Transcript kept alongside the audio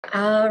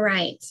All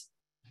right.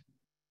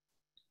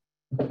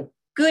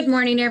 Good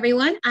morning,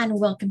 everyone, and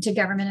welcome to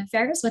Government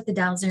Affairs with the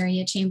Dalles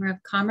Area Chamber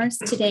of Commerce.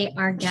 Today,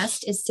 our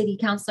guest is City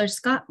Councilor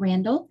Scott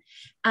Randall.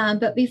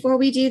 But before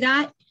we do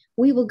that,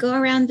 we will go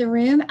around the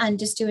room and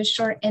just do a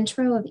short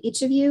intro of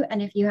each of you.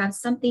 And if you have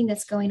something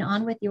that's going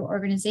on with your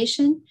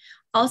organization,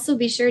 also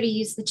be sure to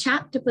use the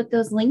chat to put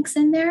those links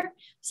in there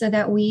so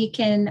that we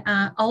can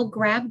all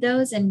grab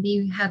those and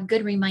have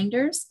good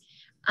reminders.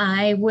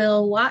 I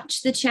will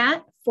watch the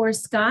chat for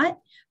Scott.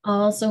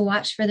 I'll also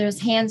watch for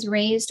those hands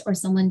raised or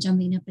someone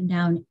jumping up and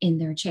down in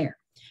their chair.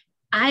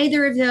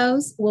 Either of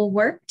those will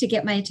work to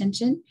get my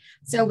attention.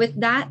 So with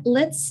that,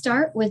 let's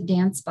start with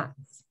Dan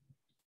Spots.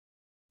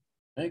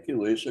 Thank you,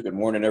 Lisa. Good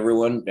morning,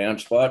 everyone. Dan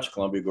Spots,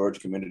 Columbia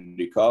Gorge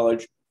Community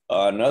College.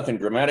 Nothing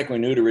dramatically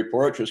new to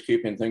report, just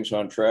keeping things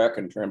on track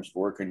in terms of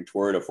working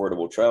toward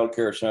affordable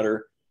childcare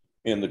center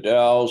in the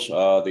Dalles,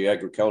 the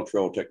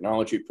agricultural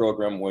technology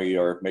program. We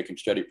are making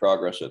steady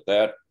progress at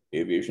that.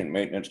 Aviation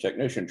maintenance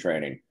technician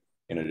training,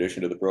 in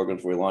addition to the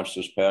programs we launched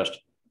this past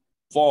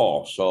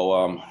fall.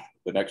 So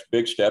the next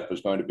big step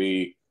is going to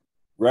be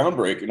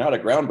groundbreaking, not a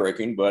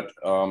groundbreaking, but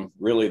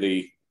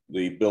really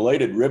the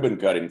belated ribbon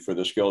cutting for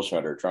the Skills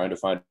Center, trying to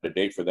find a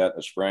date for that in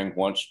the spring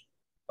once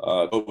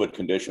COVID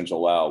conditions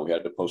allow. We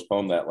had to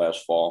postpone that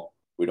last fall.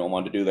 We don't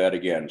want to do that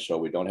again. So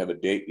we don't have a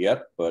date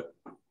yet, but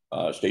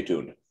stay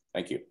tuned.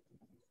 Thank you.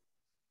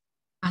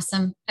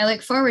 Awesome. I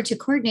look forward to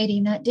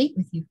coordinating that date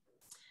with you.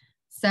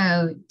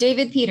 So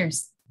David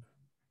Peters.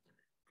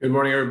 Good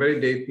morning, everybody.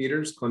 Dave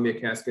Peters, Columbia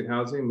Cascade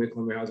Housing,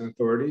 Mid-Columbia Housing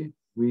Authority.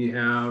 We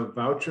have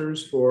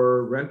vouchers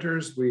for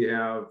renters. We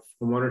have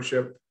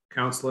homeownership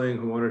counseling,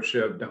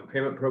 homeownership down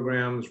payment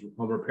programs,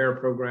 home repair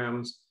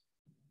programs,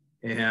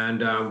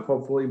 and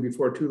hopefully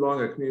before too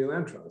long, a community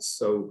land trust.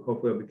 So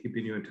hopefully I'll be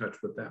keeping you in touch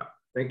with that.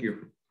 Thank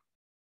you.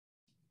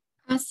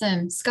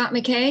 Awesome. Scott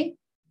McKay.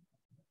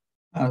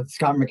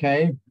 Scott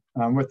McKay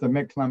with the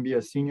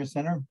Mid-Columbia Senior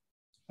Center.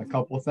 A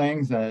couple of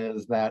things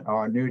is that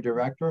our new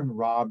director,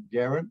 Rob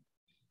Garrett,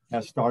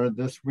 has started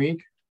this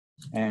week,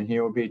 and he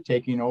will be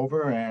taking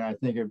over, and I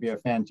think it'd be a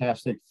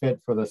fantastic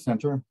fit for the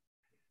center.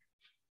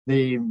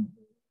 The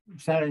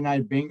Saturday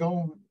night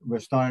bingo, we're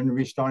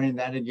restarting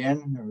that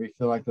again. We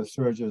feel like the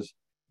surge is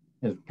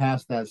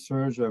past that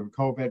surge of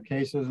COVID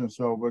cases, and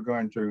so we're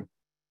going to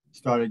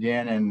start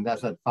again, and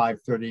that's at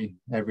 5:30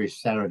 every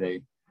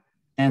Saturday.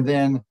 And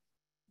then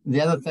the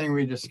other thing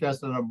we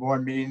discussed at our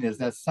board meeting is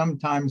that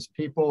sometimes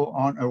people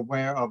aren't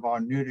aware of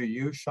our new to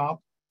you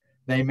shop.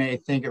 They may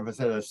think of us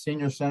at a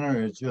senior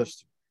center as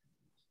just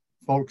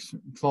folks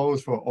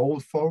clothes for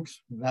old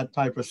folks, that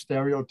type of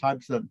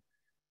stereotypes that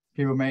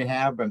people may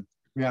have, but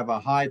we have a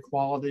high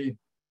quality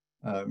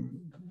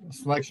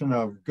selection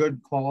of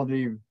good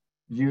quality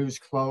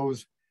used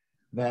clothes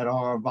that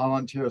our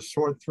volunteers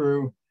sort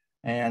through,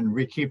 and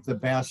we keep the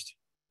best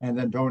and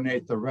then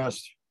donate the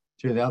rest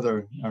to the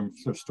other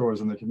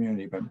stores in the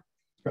community.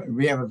 But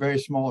we have a very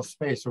small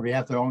space, so we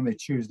have to only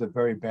choose the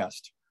very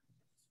best.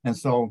 And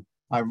so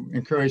I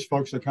encourage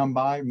folks to come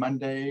by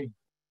Monday,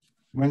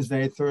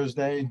 Wednesday,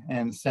 Thursday,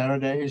 and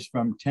Saturdays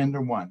from 10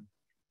 to 1.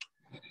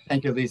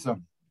 Thank you, Lisa.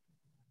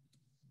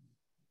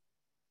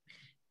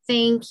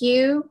 Thank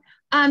you.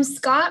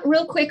 Scott,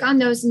 real quick on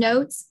those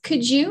notes,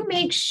 could you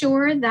make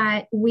sure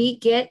that we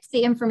get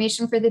the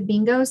information for the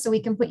bingo so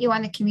we can put you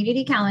on the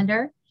community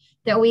calendar?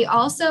 That we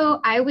also,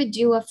 I would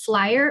do a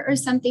flyer or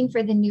something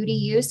for the new to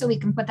you so we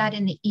can put that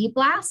in the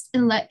e-blast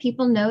and let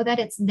people know that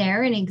it's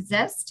there and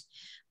exists.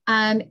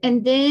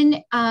 And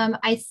then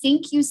I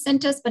think you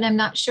sent us, but I'm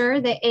not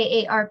sure, the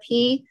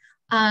AARP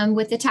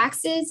with the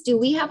taxes. Do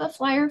we have a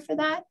flyer for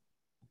that?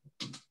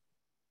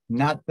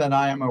 Not that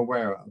I am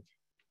aware of.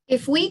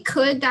 If we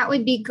could, that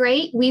would be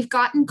great. We've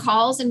gotten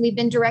calls and we've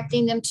been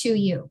directing them to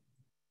you.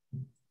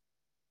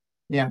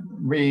 Yeah,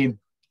 we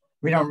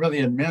don't really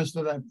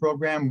administer that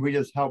program. We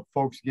just help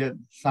folks get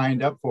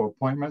signed up for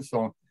appointments.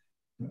 So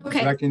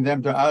directing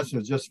them to us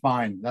is just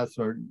fine. That's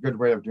a good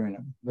way of doing it.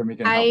 Then we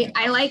can I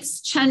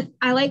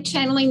like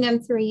channeling them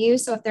through you.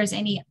 So if there's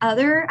any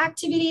other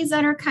activities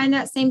that are kind of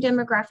that same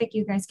demographic,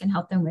 you guys can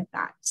help them with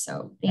that.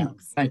 So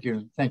thanks. Yeah,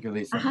 thank you,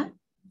 Lisa.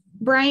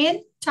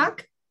 Brian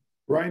Tuck.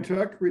 Brian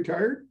Tuck,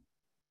 retired.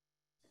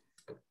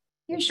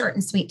 You're short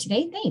and sweet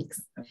today.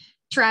 Thanks.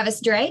 Travis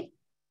Dre.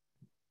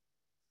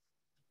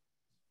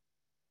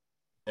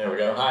 There we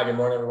go. Hi, good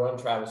morning, everyone.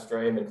 Travis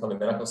Dre, Mid-Columbia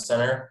Medical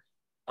Center.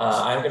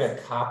 I'm going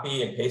to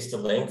copy and paste a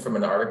link from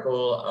an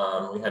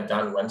article. We had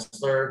Don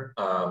Wentzler,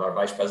 our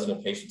Vice President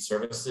of Patient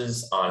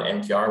Services, on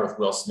NPR with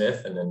Will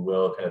Smith, and then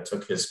Will kind of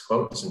took his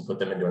quotes and put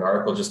them into an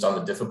article just on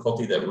the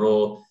difficulty that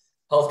rural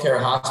healthcare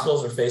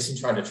hospitals are facing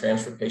trying to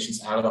transfer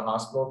patients out of the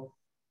hospital.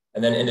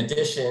 And then in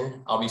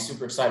addition, I'll be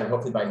super excited.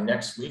 Hopefully by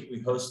next week,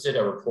 we hosted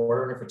a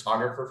reporter and a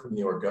photographer from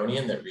the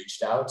Oregonian that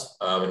reached out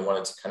and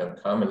wanted to kind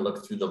of come and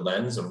look through the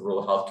lens of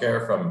rural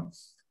healthcare from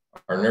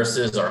our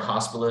nurses, our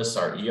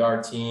hospitalists, our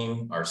ER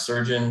team, our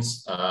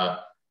surgeons.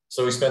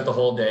 So we spent the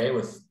whole day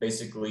with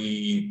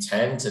basically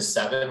 10 to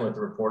 7 with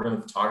the reporter and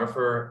the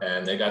photographer,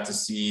 and they got to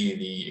see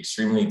the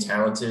extremely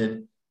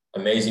talented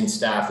amazing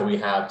staff that we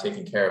have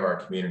taking care of our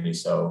community.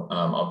 So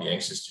I'll be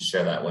anxious to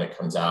share that when it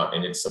comes out.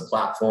 And it's a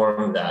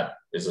platform that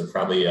is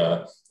probably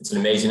it's an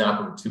amazing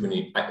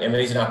opportunity.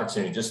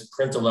 Just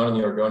print alone in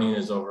the Oregonian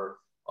is over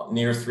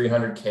near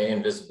 300K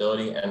in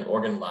visibility, and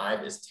Oregon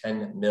Live is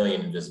 10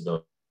 million in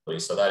visibility.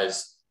 So that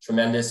is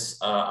tremendous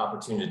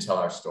opportunity to tell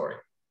our story.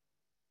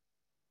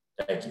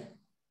 Thank you.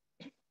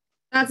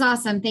 That's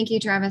awesome. Thank you,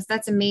 Travis.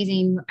 That's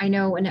amazing. I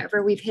know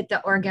whenever we've hit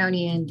the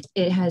Oregonian,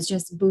 it has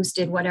just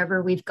boosted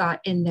whatever we've got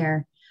in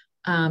there,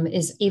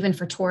 is even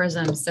for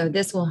tourism. So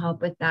this will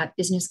help with that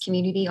business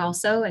community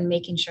also, and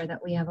making sure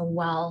that we have a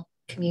well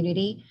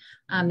community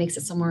makes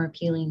it so more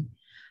appealing.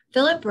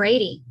 Philip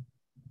Brady.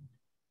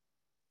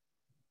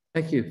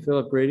 Thank you,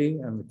 Philip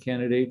Brady. I'm a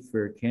candidate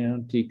for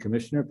County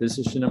Commissioner,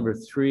 position number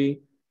 3.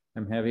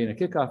 I'm having a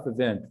kickoff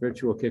event,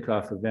 virtual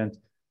kickoff event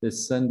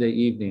this Sunday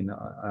evening,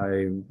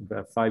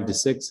 5 to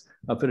 6.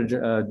 I'll put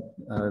a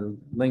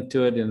link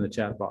to it in the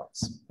chat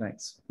box.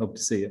 Thanks. Hope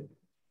to see you.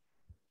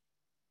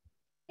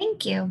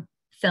 Thank you.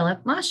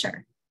 Philip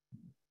Mosher.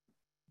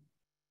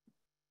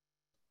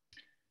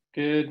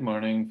 Good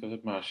morning,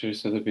 Philip Mosher,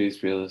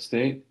 Sotheby's Real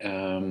Estate.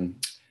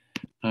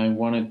 I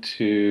wanted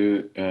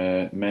to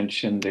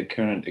mention the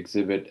current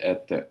exhibit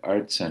at the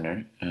Art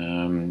Center.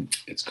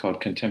 It's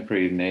called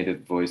Contemporary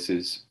Native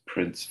Voices,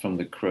 Prints from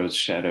the Crow's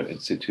Shadow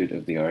Institute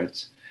of the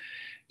Arts.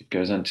 It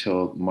goes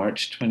until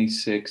March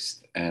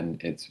 26th,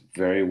 and it's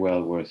very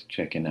well worth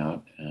checking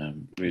out.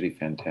 Really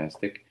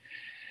fantastic.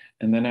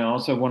 And then I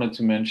also wanted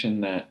to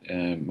mention that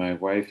my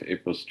wife,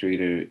 April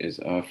Streeter, is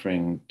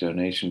offering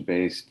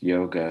donation-based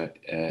yoga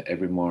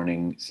every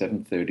morning,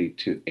 7:30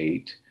 to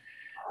 8.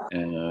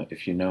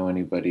 If you know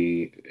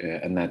anybody,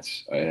 and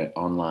that's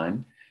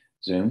online,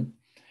 Zoom.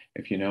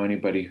 If you know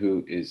anybody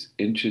who is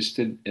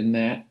interested in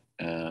that,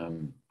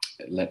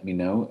 let me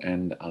know,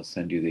 and I'll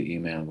send you the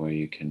email where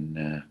you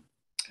can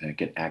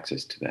get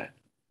access to that.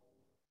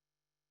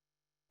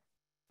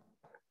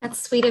 That's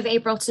sweet of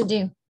April to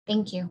do.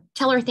 Thank you.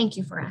 Tell her thank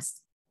you for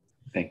us.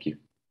 Thank you.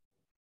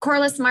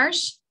 Corliss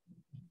Marsh.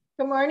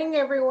 Good morning,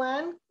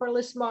 everyone.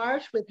 Corliss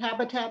Marsh with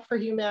Habitat for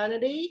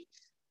Humanity,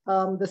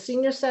 the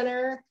Senior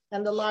Center,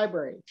 and the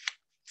library.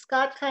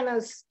 Scott kind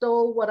of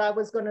stole what I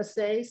was going to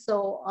say,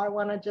 so I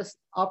want to just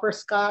offer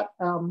Scott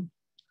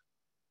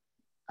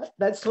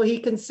that's so he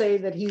can say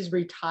that he's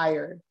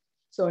retired.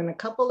 So in a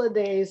couple of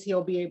days,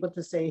 he'll be able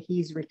to say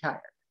he's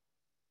retired.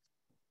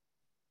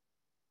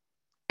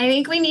 I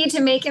think we need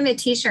to make him a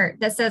t-shirt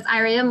that says,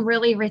 I am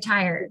really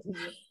retired.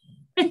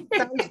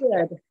 Sounds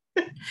good.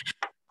 All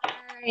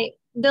right,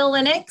 Bill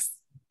Lennox.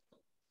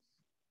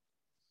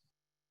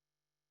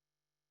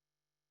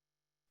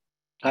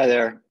 Hi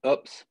there.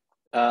 Oops.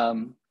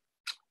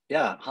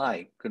 Yeah,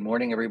 hi. Good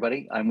morning,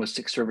 everybody. I'm with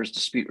Six Rivers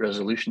Dispute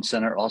Resolution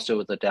Center, also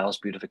with the Dalles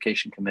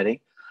Beautification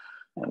Committee.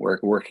 And we're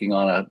working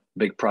on a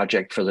big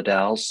project for the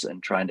Dalles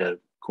and trying to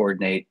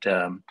coordinate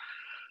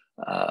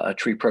a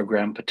tree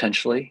program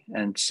potentially.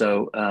 And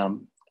so,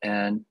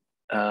 let's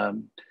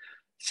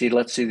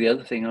see the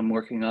other thing I'm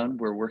working on.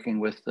 We're working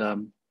with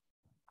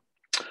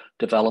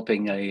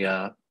developing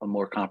a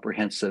more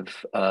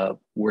comprehensive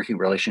working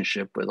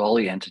relationship with all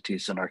the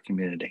entities in our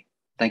community.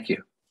 Thank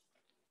you.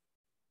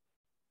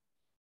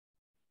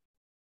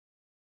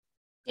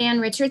 Dan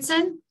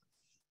Richardson.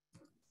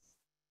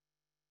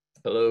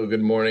 Hello,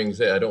 good morning.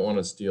 I don't want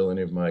to steal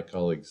any of my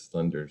colleagues'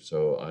 thunder,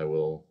 so I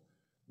will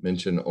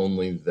mention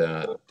only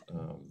that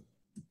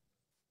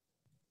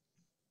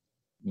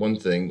one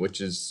thing,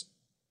 which is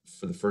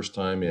for the first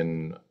time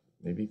in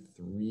maybe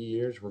 3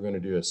 years, we're going to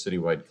do a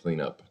citywide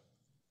cleanup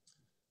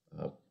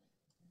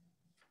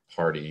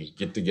party,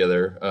 get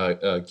together,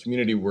 a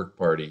community work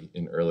party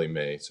in early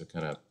May. So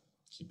kind of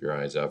keep your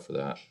eyes out for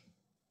that.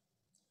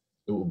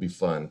 It will be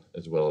fun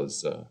as well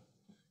as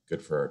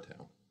good for our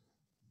town.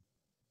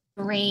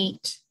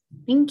 Great.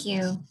 Thank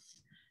you.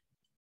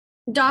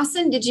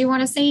 Dawson, did you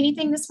want to say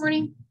anything this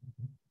morning?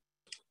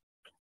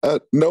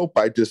 Nope.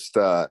 I just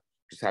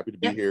happy to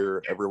be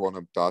here. Everyone,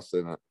 I'm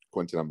Dawson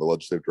Quinton. I'm the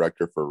legislative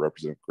director for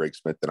Representative Greg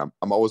Smith, and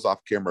I'm always off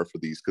camera for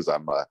these because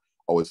I'm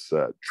always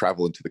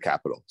traveling to the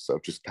Capitol. So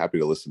just happy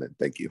to listen in.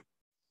 Thank you.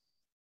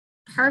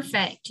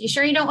 Perfect. You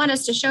sure you don't want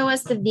us to show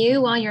us the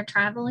view while you're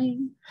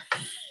traveling?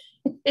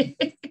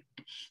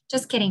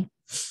 Just kidding.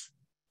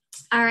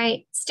 All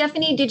right.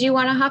 Stephanie, did you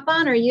want to hop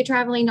on, or are you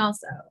traveling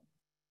also?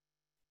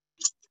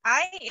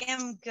 I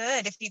am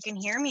good, if you can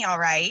hear me all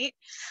right.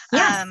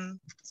 Yes.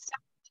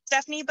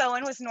 Stephanie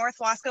Bowen with North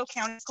Wasco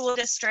County School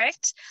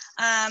District.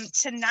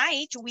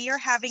 Tonight, we are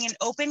having an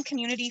open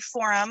community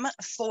forum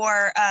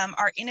for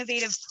our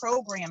innovative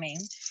programming.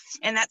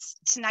 And that's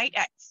tonight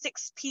at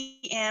 6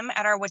 p.m.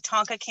 at our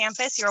Wetumpka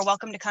campus. You're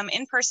welcome to come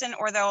in person,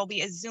 or there will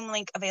be a Zoom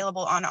link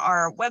available on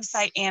our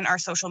website and our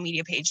social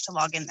media page to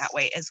log in that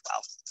way as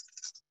well.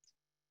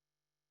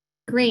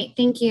 Great,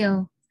 thank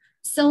you.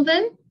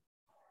 Sylvan?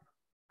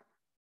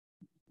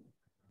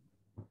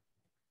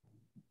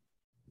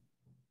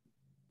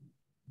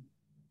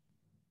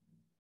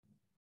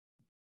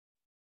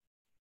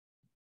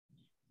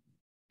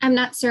 I'm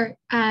not sure.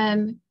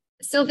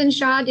 Sylvan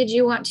Shaw, did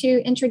you want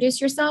to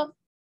introduce yourself?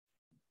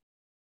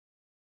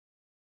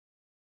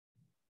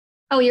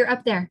 Oh, you're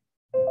up there.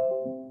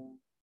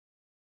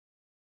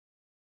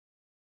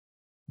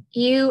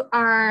 You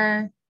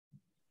are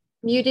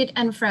muted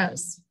and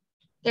froze.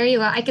 There you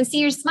are. I can see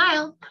your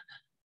smile.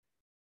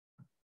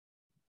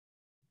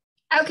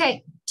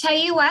 Okay, tell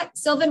you what,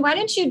 Sylvan, why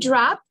don't you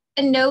drop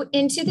a note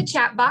into the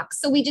chat box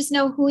so we just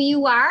know who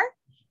you are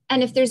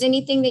and if there's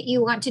anything that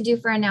you want to do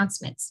for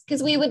announcements,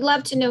 because we would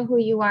love to know who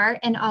you are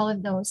and all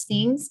of those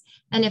things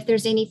and if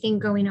there's anything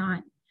going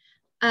on.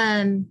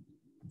 Hang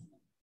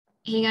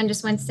on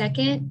just one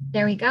second.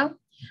 There we go.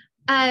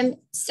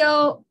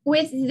 So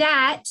with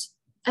that,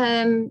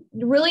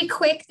 really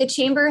quick, the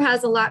chamber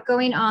has a lot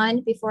going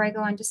on before I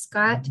go on to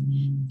Scott.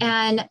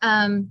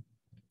 And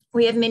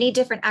we have many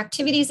different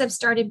activities that have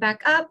started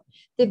back up.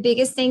 The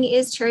biggest thing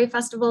is Cherry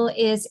Festival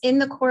is in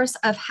the course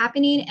of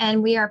happening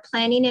and we are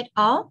planning it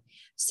all.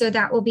 So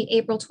that will be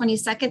April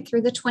 22nd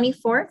through the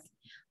 24th.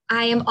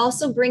 I am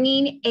also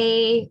bringing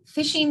a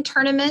fishing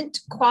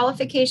tournament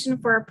qualification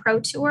for a pro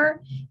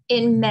tour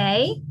in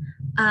May.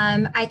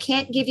 I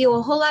can't give you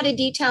a whole lot of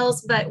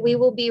details, but we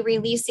will be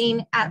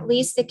releasing at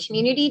least the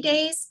community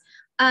days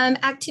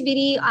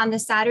activity on the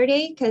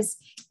Saturday, because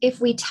if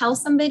we tell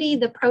somebody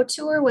the pro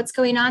tour, what's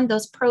going on,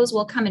 those pros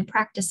will come and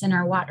practice in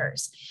our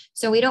waters.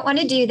 So we don't want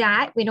to do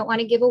that. We don't want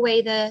to give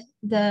away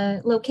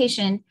the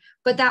location,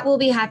 but that will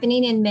be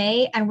happening in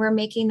May. And we're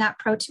making that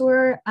pro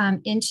tour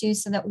into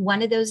so that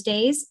one of those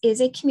days is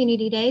a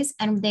community days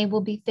and they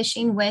will be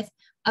fishing with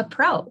a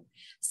pro.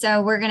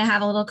 So we're going to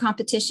have a little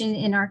competition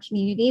in our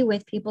community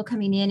with people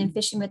coming in and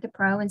fishing with the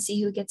pro and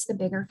see who gets the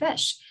bigger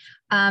fish,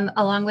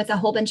 along with a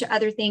whole bunch of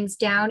other things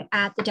down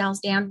at the Dalles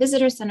Dam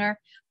Visitor Center.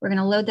 We're going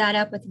to load that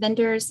up with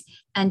vendors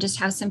and just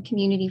have some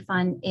community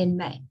fun in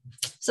May.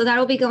 So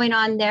that'll be going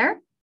on there.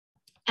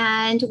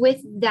 And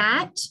with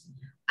that,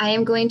 I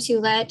am going to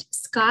let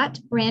Scott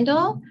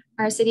Randall,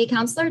 our city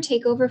councilor,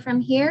 take over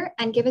from here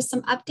and give us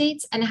some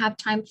updates and have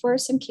time for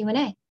some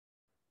Q&A.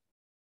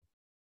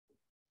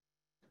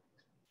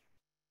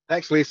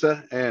 Thanks,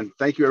 Lisa, and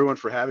thank you everyone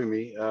for having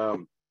me.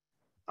 I'm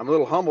a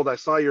little humbled. I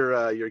saw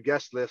your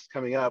guest list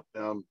coming up,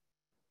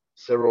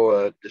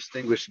 several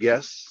distinguished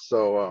guests.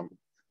 So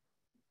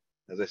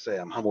as I say,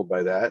 I'm humbled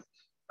by that.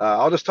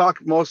 I'll just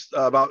talk most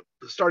about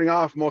starting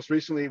off most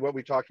recently what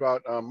we talked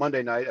about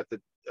Monday night at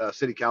the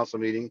city council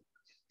meeting,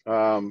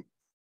 the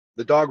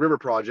Dog River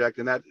project,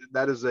 and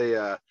that is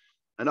an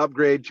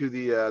upgrade to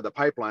the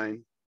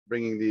pipeline,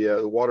 bringing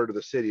the water to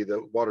the city,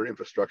 the water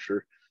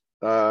infrastructure.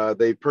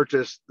 The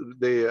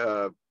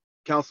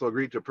council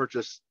agreed to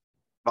purchase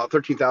about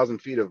 13,000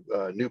 feet of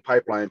new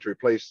pipeline to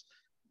replace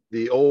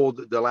the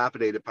old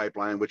dilapidated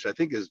pipeline, which I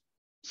think is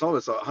some of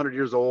it's 100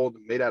 years old,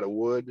 made out of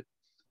wood.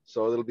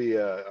 So it'll be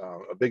a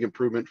big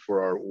improvement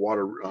for our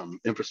water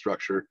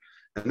infrastructure.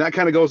 And that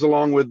kind of goes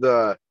along with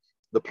the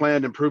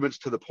planned improvements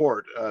to the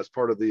port as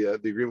part of the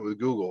agreement with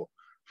Google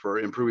for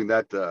improving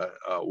that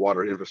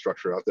water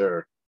infrastructure out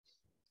there.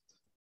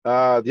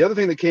 The other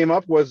thing that came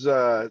up was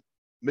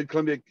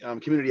Mid-Columbia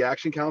Community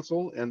Action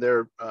Council and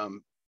their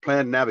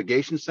planned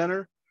navigation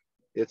center.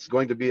 It's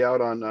going to be out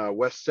on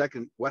West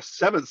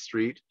 7th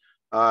Street.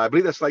 I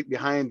believe that's like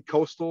behind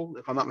Coastal,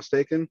 if I'm not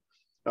mistaken.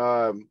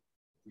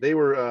 They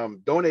were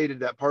donated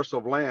that parcel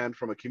of land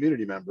from a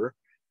community member,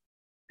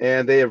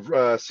 and they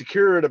have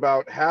secured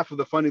about half of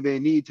the funding they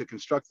need to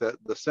construct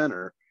the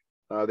center.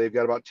 They've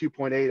got about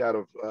 2.8 out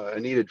of a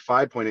needed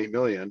 5.8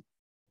 million.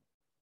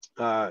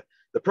 The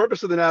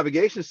purpose of the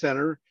navigation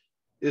center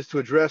is to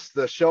address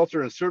the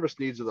shelter and service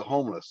needs of the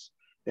homeless.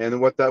 And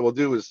what that will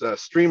do is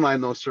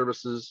streamline those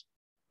services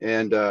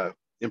and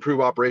improve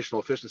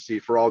operational efficiency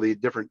for all the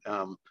different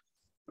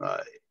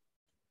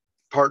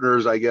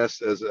partners, I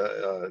guess, as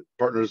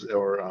partners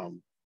or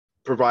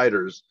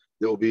providers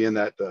that will be in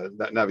that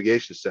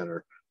navigation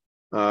center.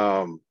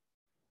 And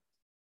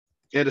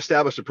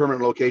establish a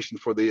permanent location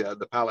for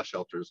the pallet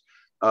shelters.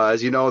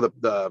 As you know,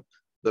 the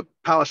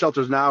pallet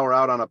shelters now are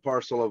out on a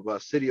parcel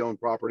of city-owned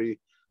property,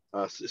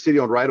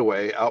 city-owned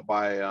right-of-way out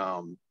by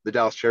the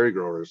Dalles cherry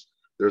growers.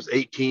 There's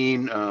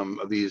 18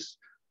 of these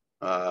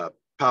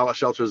pallet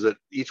shelters that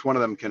each one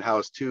of them can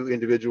house 2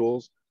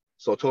 individuals.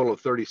 So a total of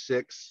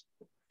 36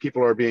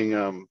 people are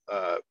being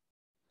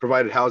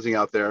provided housing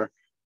out there.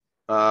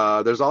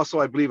 There's also,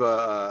 I believe,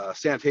 a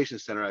sanitation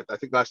center. I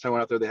think last time I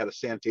went out there, they had a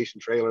sanitation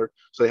trailer.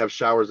 So they have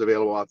showers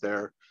available out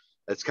there.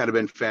 It's kind of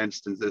been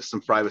fenced and there's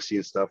some privacy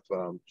and stuff.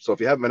 So if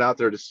you haven't been out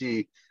there to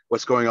see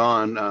what's going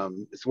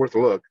on, it's worth a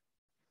look.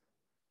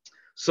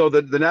 So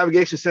the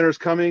navigation center is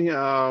coming.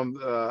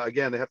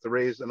 Again, they have to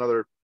raise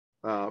another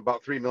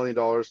about $3 million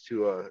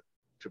to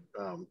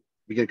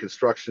begin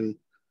construction.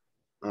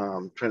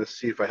 Trying to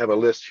see if I have a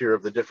list here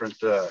of the different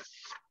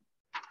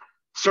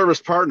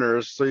service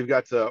partners. So you've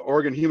got the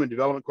Oregon Human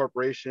Development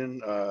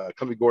Corporation,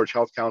 Columbia Gorge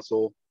Health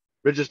Council,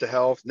 Bridges to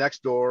Health,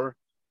 Next Door,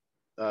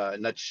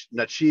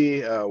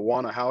 Nachi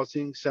Wana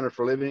Housing, Center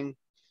for Living,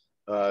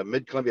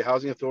 Mid-Columbia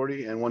Housing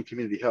Authority, and One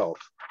Community Health.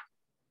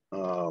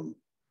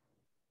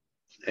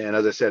 And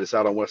as I said, it's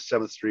out on West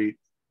 7th Street.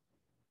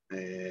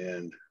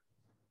 And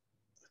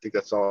I think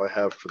that's all I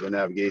have for the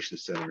Navigation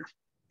Center.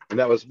 And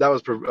that was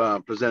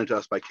presented to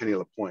us by Kenny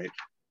Lapointe,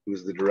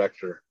 who's the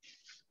director.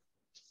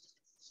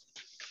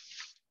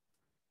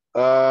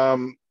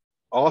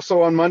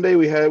 Also on Monday,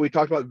 we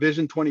talked about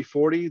Vision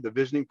 2040, the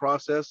visioning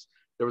process.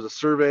 There was a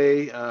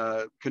survey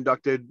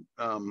conducted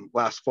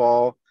last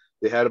fall.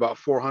 They had about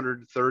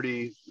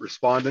 430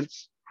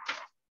 respondents.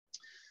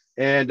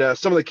 And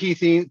some of the key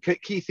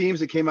themes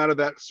that came out of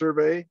that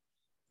survey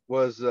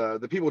was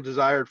the people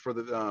desired for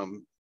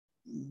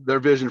their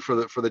vision for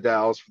the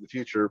Dalles for the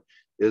future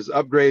is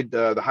upgrade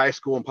the high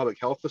school and public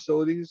health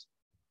facilities,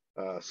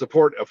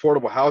 support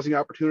affordable housing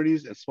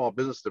opportunities and small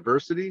business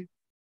diversity,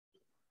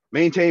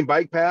 maintain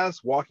bike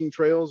paths, walking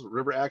trails,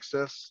 river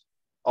access,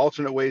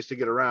 alternate ways to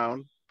get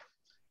around,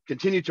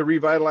 continue to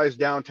revitalize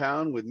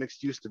downtown with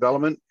mixed use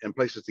development and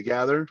places to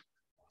gather,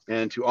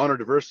 and to honor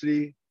diverse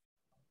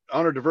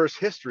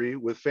history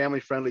with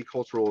family-friendly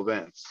cultural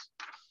events.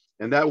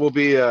 And that will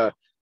be, there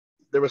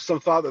was some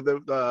thought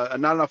that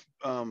not enough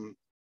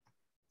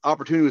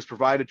opportunity was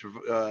provided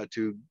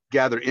to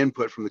gather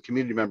input from the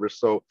community members.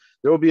 So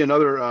there will be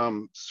another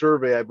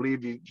survey, I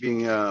believe,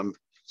 being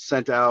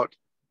sent out,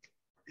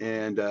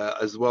 and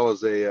as well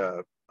as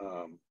a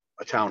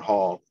town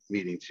hall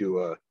meeting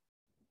to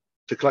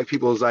collect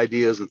people's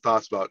ideas and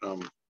thoughts about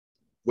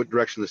what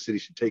direction the city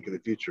should take in the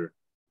future.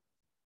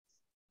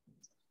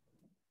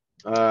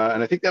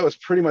 And I think that was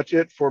pretty much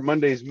it for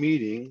Monday's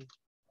meeting.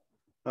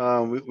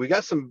 We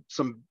got some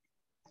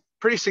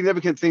pretty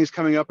significant things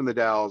coming up in the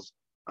Dalles.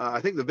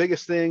 I think the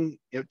biggest thing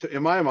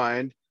in my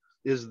mind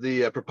is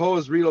the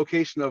proposed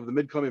relocation of the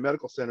Mid-Columbia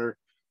Medical Center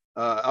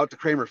out to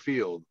Kramer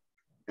Field,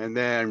 and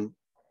then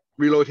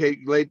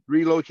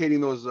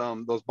relocating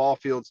those ball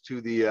fields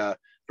to the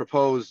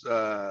proposed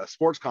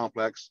sports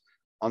complex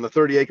on the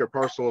 30-acre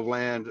parcel of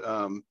land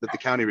that the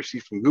county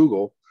received from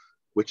Google,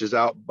 which is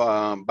out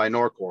by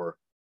Norcor.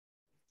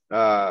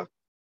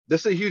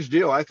 This is a huge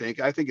deal. I think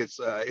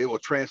it will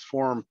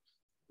transform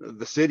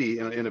the city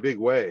in a big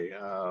way.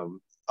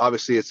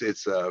 Obviously,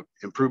 it's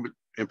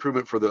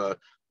improvement for the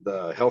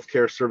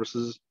healthcare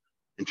services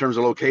in terms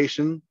of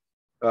location.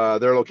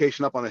 Their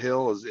location up on the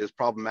hill is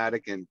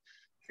problematic,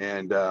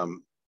 and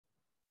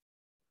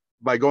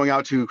by going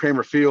out to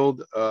Kramer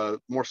Field,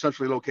 more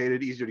centrally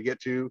located, easier to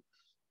get to,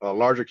 a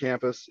larger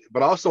campus,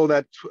 but also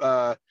that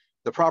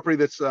the property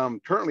that's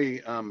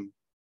currently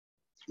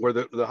where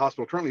the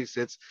hospital currently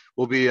sits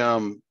will be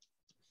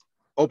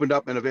opened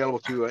up and available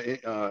to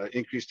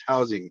increased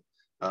housing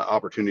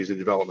opportunities and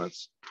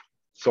developments.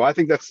 So I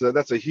think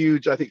that's a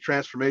huge, I think,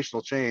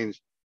 transformational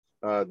change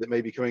that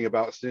may be coming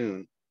about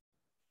soon.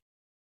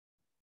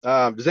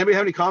 Does anybody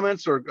have any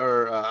comments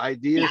or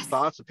ideas, yes,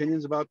 thoughts,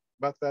 opinions about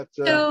that?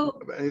 So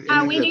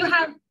we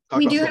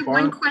do have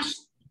one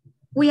question.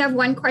 We have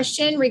one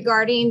question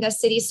regarding the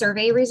city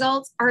survey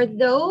results. Are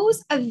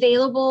those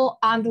available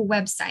on the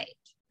website?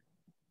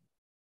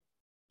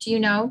 Do you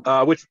know?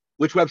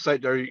 Which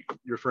website are you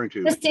referring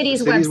to? The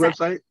city's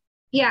website.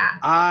 Yeah.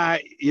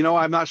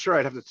 I'm not sure.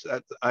 I'd have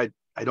to.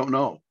 I don't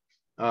know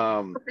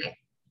okay,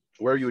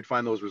 where you would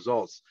find those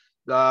results.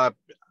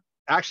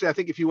 Actually, I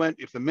think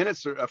if the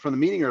minutes from the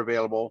meeting are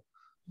available,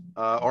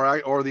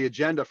 or the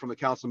agenda from the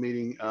council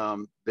meeting,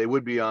 they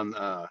would be on.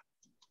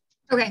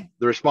 Okay.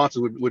 The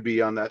responses would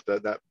be on that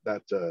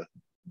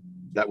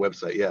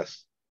website.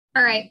 Yes.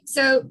 All right.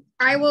 So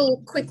I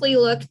will quickly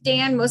look.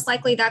 Dan, most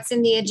likely that's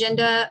in the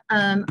agenda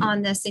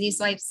on the city's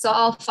site. So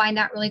I'll find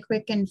that really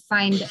quick and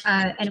find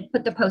and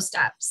put the post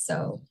up.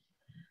 So.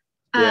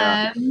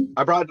 Yeah,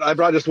 I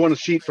brought just one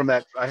sheet from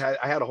that. I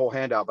had a whole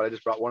handout, but I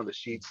just brought one of the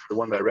sheets, the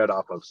one that I read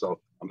off of.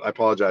 So I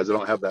apologize. I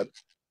don't have that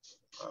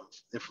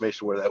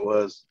information where that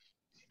was.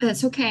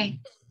 That's okay.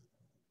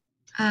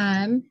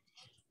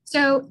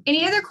 So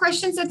any other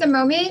questions at the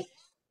moment?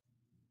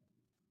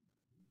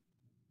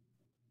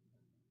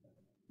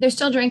 They're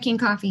still drinking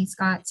coffee,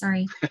 Scott.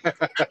 Sorry.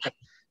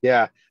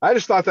 Yeah, I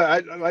just thought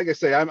that, like I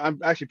say, I'm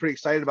actually pretty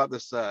excited about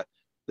this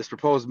this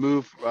proposed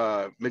move,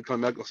 Mid-Columbia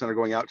Medical Center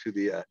going out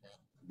to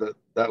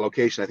that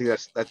location. I think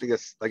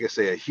that's like I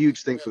say, a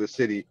huge thing for the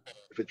city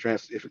if it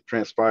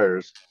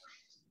transpires.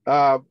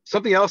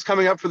 Something else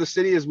coming up for the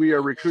city is we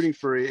are recruiting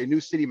for a new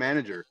city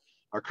manager.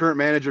 Our current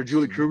manager,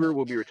 Julie Kruger,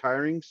 will be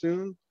retiring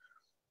soon,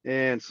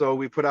 and so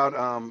we put out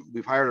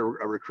we've hired a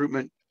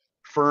recruitment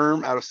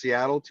firm out of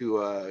Seattle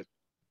to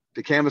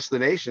canvass the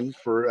nation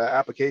for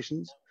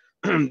applications.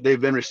 They've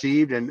been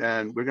received, and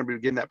we're going to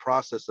begin that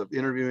process of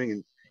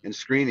interviewing and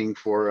screening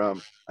for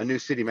a new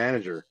city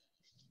manager.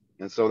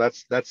 And so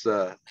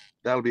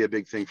that'll be a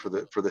big thing for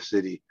the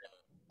city.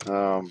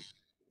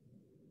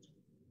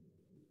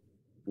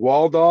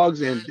 Wall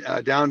Dogs and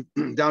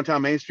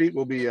downtown Main Street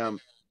will be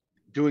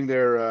doing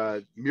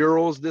their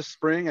murals this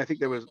spring. I think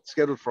they were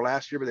scheduled for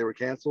last year, but they were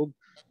canceled.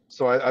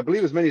 So I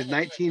believe as many as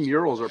 19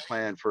 murals are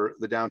planned for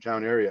the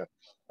downtown area.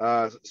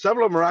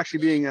 Several of them are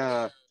actually being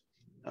have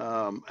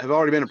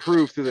already been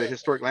approved through the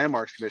Historic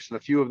Landmarks Commission.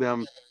 Two of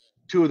them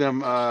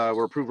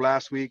were approved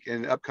last week,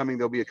 and upcoming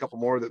there'll be a couple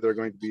more that they're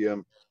going to be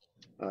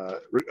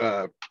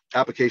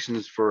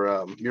applications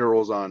for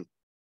murals on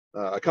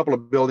a couple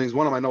of buildings.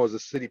 One of them I know is the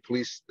city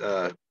police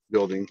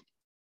building.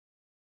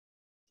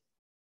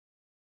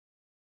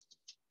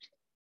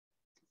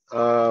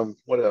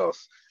 What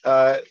else?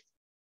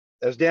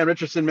 As Dan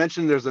Richardson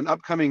mentioned, there's an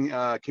upcoming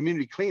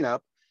community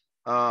cleanup.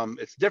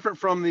 It's different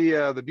from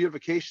the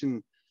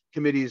beautification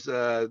committee's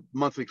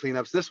monthly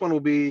cleanups. This one will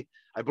be,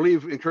 I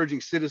believe,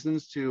 encouraging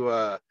citizens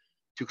to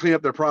clean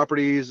up their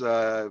properties, you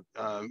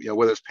know,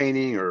 whether it's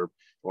painting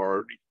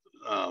or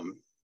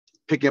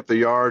picking up the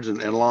yards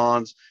and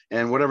lawns,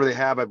 and whatever they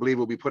have, I believe,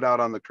 will be put out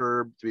on the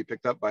curb to be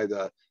picked up by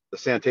the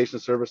sanitation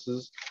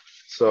services.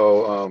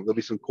 So there'll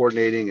be some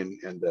coordinating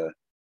and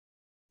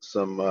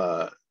some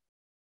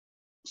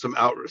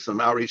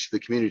outreach to the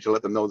community to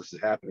let them know this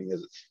is happening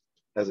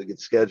as it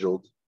gets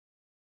scheduled.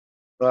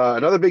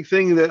 Another big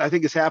thing that I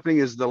think is happening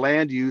is the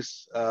land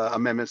use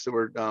amendments that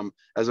were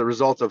as a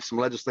result of some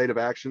legislative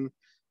action,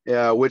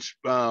 which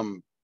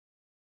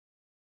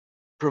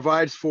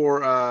provides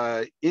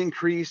for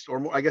increased, or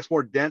more, I guess,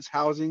 more dense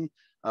housing.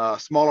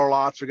 Smaller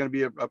lots are going to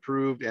be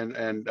approved,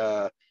 and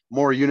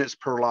more units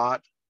per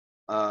lot.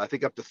 I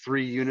think up to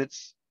 3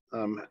 units,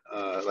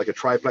 like a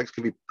triplex,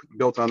 can be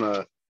built on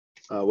a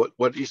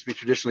what used to be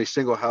traditionally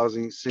single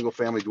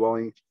family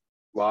dwelling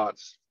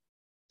lots.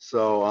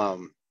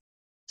 So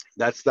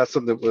that's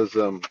something that was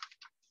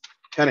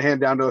kind of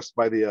handed down to us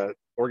by the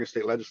Oregon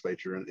State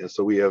Legislature, and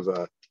so we have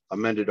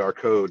amended our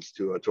codes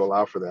to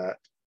allow for that.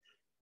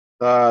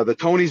 The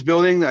Tony's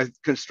building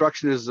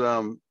construction is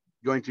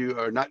going to,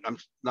 or not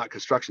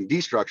construction,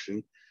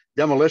 destruction,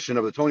 demolition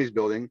of the Tony's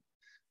building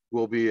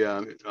will be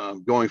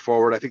going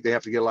forward. I think they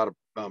have to get a lot of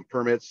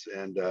permits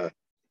and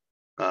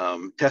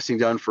testing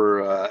done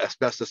for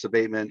asbestos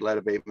abatement, lead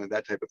abatement,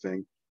 that type of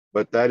thing.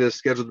 But that is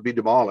scheduled to be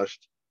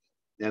demolished,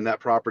 and that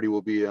property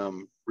will be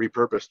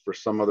repurposed for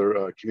some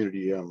other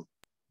community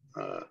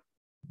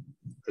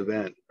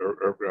event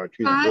or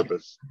community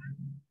purpose.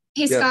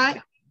 Hey, yes. Scott,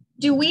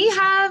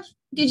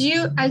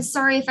 I'm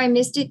sorry if I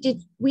missed it.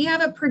 Did we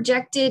have a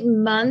projected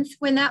month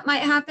when that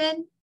might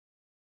happen?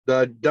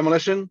 The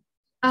demolition?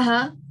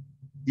 Uh-huh.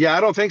 Yeah,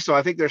 I don't think so.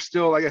 I think they're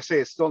still, like I say,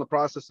 it's still in the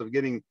process of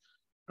getting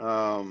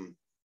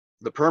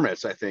the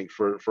permits, I think,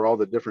 for all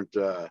the different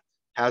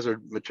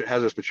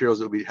hazardous materials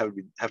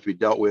that have to be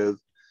dealt with.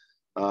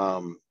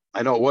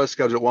 I know it was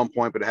scheduled at one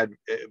point, but it had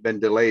been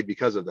delayed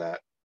because of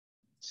that.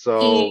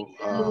 So,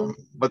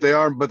 but they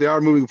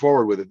are moving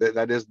forward with it.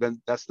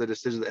 That's the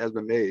decision that has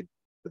been made,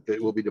 that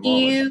it will be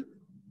demolished.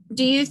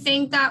 Do you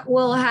think that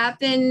will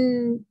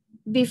happen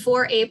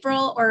before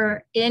April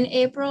or in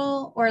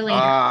April or later?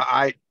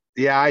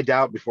 I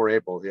doubt before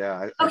April.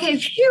 Yeah. Okay.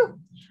 Phew.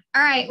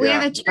 All right. We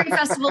have a cherry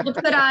festival to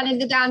put on in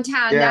the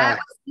downtown. Yeah. That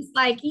was just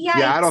like, yikes.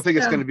 Yeah, I don't think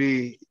it's going to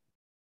be.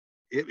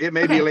 It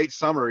may be late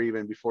summer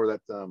even before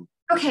that.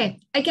 Okay,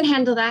 I can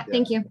handle that. Yeah.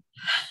 Thank you.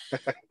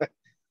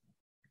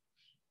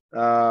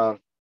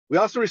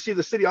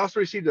 The city also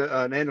received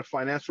an annual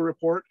financial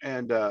report,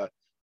 and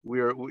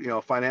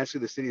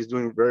financially the city is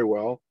doing very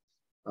well.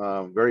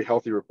 Very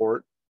healthy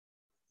report.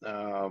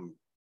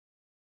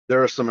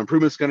 There are some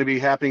improvements going to be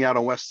happening out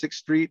on West 6th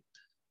Street,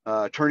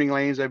 turning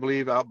lanes, I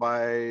believe, out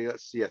by, I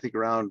think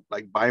around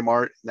like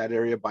Bimart, in that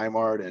area,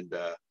 Bimart, and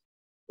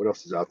what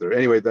else is out there?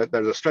 Anyway,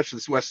 there's a stretch of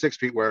this West 6th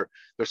Street where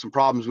there's some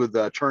problems with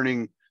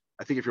turning.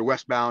 I think if you're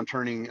westbound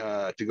turning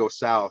to go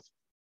south,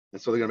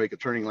 and so they're going to make a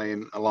turning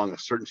lane along a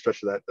certain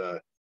stretch of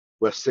that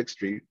West 6th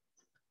Street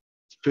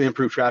to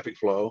improve traffic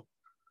flow.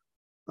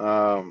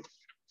 I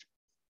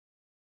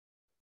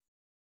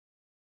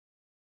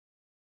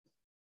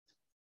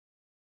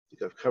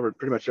think I've covered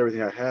pretty much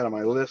everything I had on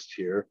my list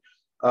here.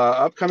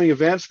 Upcoming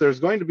events, there's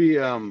going to be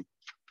a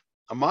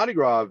Mardi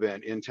Gras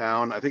event in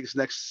town. I think it's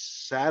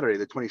next Saturday,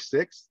 the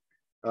 26th,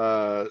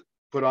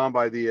 put on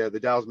by the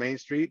Dalles Main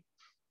Street.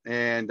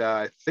 And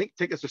I think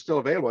tickets are still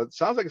available. It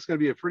sounds like it's going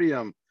to be a pretty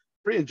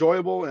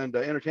enjoyable and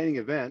entertaining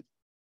event.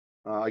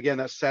 Again,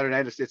 that's Saturday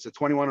night. It's a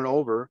 21 and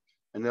over,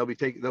 and they'll be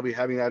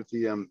having that at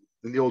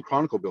in the old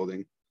Chronicle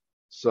building.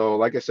 So,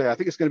 like I say, I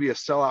think it's going to be a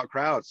sellout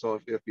crowd. So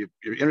if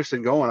you're interested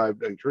in going, I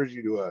encourage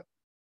you to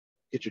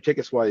get your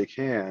tickets while you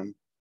can.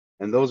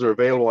 And those are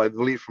available, I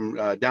believe, from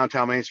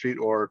downtown Main Street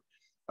or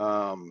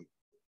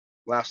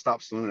Last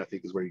Stop Saloon, I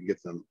think is where you can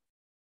get them.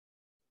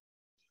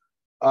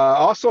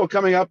 Also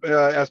coming up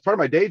as part of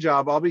my day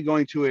job, I'll be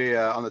going to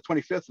on the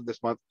 25th of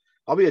this month,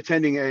 I'll be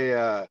attending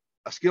a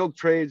skilled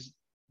trades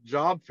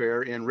job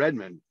fair in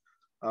Redmond.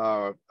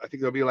 I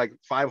think there'll be like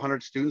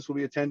 500 students will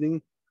be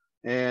attending,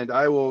 and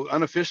I will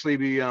unofficially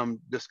be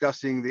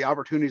discussing the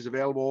opportunities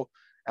available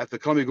at the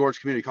Columbia Gorge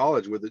Community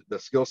College with the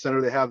skill center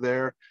they have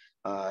there.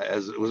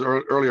 As it was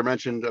earlier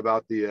mentioned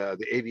about the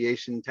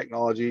aviation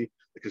technology,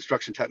 the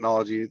construction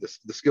technology,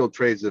 the skilled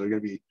trades that are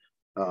going to be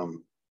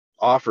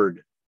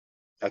offered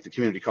at the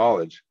community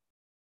college,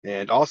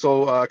 and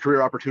also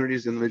career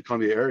opportunities in the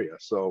Mid-Columbia area.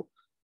 So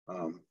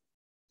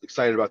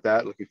excited about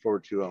that. Looking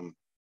forward to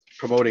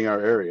promoting our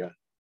area.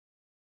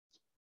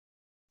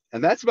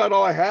 And that's about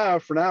all I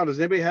have for now. Does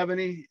anybody have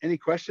any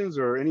questions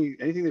or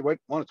anything they want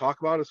to talk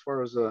about as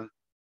far as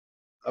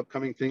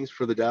upcoming things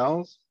for the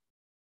Dalles?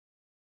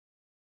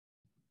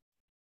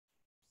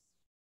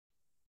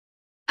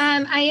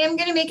 I am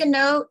going to make a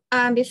note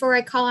before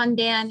I call on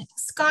Dan.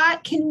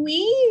 Scott, can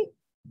we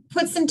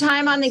put some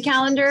time on the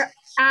calendar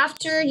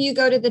after you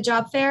go to the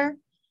job fair?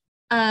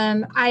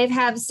 I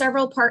have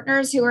several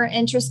partners who are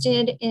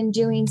interested in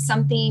doing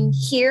something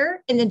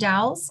here in the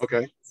Dalles.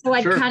 Okay. So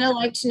I'd Sure. kind of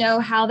like to know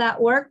how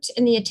that worked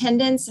in the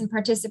attendance and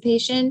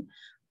participation.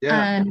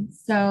 Yeah.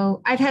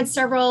 So I've had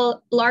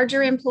several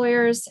larger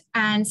employers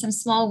and some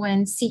small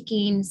ones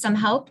seeking some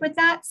help with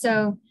that.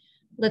 So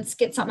let's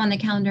get something on the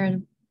calendar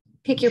and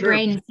pick your Sure.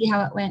 brain and see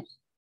how it went.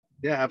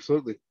 Yeah,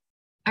 absolutely.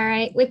 All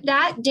right. With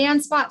that, Dan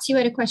Spots, you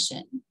had a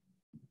question.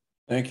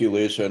 Thank you,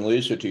 Lisa. And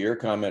Lisa, to your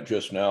comment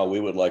just now,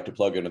 we would like to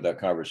plug into that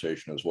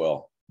conversation as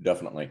well.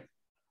 Definitely.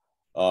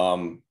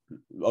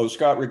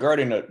 Scott,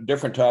 regarding a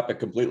different topic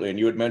completely, and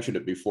you had mentioned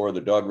it before,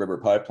 the Dog River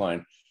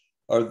Pipeline.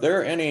 Are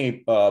there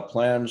any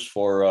plans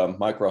for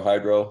micro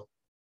hydro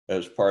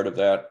as part of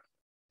that?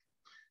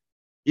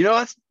 You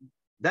know,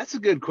 that's a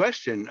good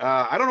question.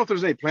 I don't know if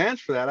there's any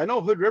plans for that. I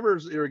know Hood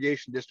River's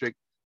irrigation district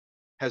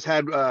has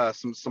had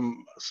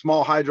some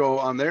small hydro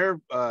on their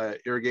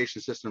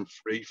irrigation system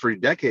for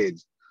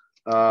decades.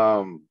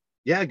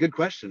 Yeah, good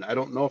question. I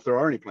don't know if there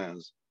are any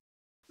plans.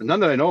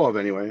 None that I know of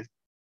anyway.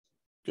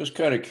 Just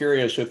kind of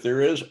curious if there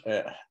is,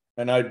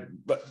 and I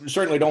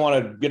certainly don't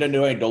want to get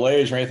into any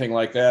delays or anything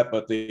like that,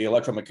 but the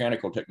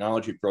electromechanical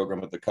technology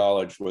program at the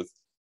college with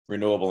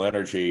renewable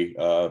energy,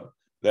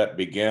 that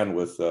began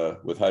with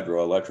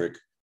hydroelectric,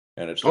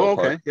 and it's still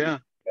okay, yeah.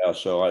 Yeah,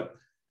 so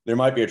there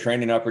might be a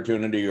training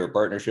opportunity or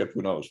partnership,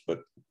 who knows, but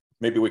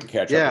maybe we can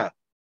catch up.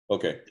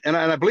 Okay. And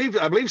I believe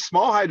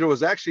small hydro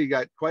has actually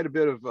got quite a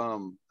bit of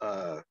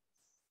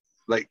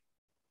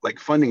like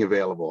funding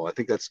available. I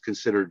think that's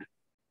considered,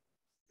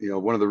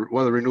 one of the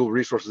renewable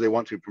resources they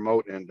want to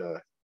promote and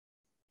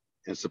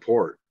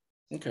support.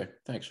 Okay,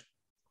 thanks.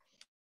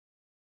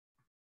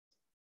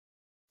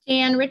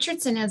 Dan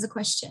Richardson has a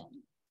question.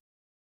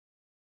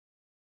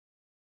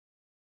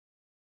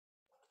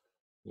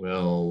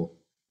 Well,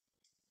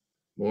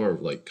 more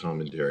of like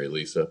commentary,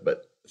 Lisa,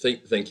 but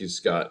thank you,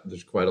 Scott.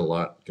 There's quite a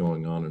lot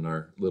going on in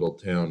our little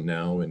town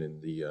now and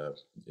in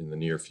the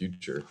near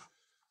future.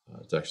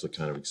 It's actually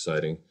kind of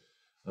exciting.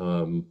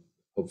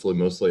 Hopefully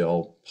mostly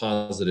all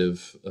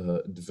positive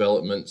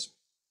developments.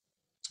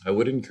 I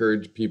would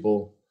encourage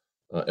people,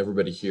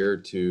 everybody here,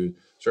 to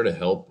sort of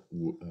help.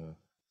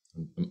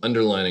 I'm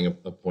underlining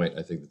a point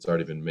I think that's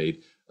already been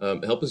made.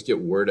 Help us get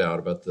word out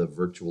about the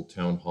virtual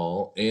town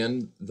hall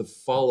and the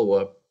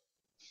follow-up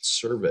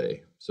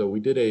survey. So we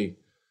did a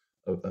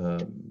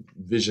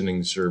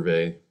visioning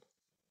survey,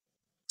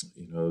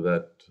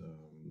 that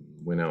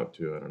went out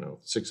to,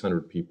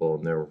 600 people,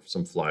 and there were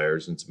some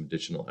flyers and some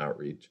additional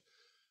outreach.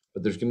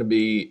 But there's going to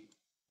be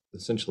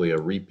essentially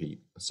a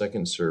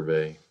second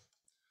survey,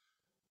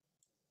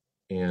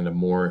 and a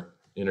more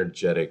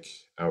energetic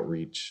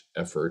outreach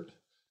effort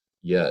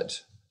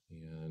yet.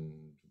 And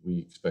we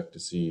expect to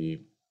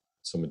see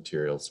some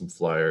material, some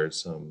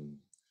flyers, some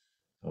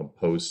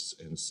posts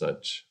and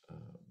such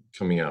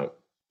coming out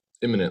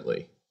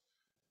imminently.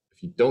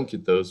 If you don't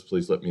get those,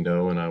 please let me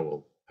know and I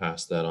will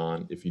pass that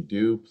on. If you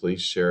do,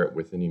 please share it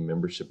with any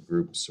membership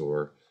groups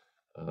or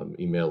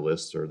email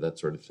lists or that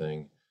sort of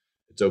thing.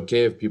 It's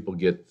okay if people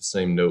get the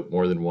same note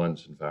more than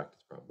once. In fact,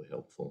 it's probably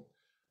helpful.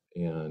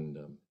 And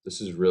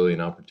this is really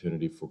an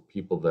opportunity for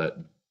people that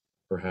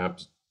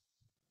perhaps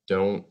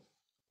don't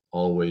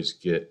always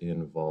get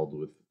involved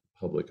with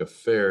public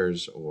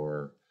affairs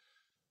or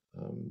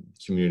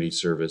community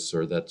service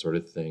or that sort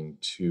of thing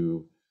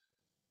to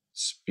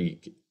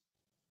speak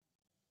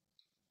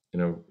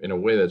in a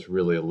way that's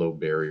really a low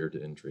barrier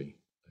to entry.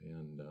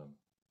 And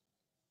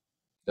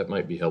that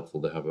might be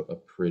helpful to have a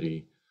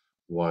pretty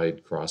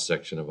wide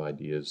cross-section of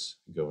ideas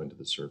go into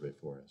the survey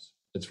for us.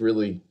 It's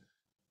really,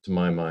 to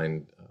my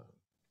mind,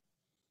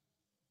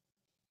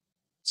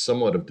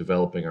 somewhat of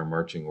developing our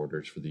marching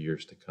orders for the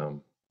years to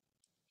come.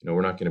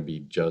 We're not going to be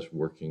just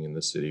working in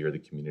the city or the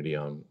community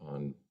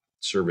on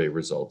survey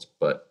results,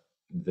 but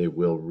they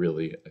will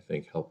really, I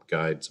think, help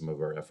guide some of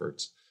our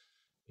efforts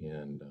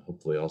and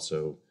hopefully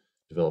also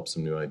develop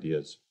some new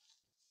ideas.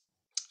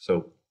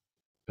 So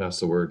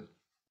pass the word.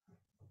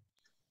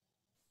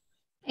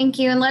 Thank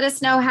you. And let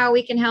us know how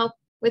we can help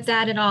with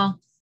that at all.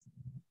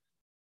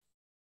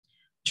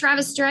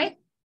 Travis Strait.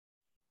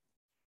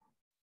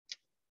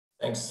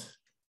 Thanks,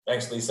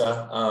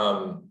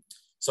 Lisa.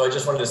 So I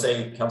just wanted to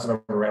say,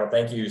 Councilmember Randall,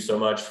 thank you so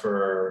much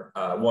for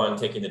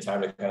taking the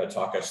time to kind of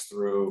talk us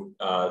through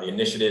the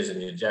initiatives and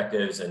the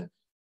objectives and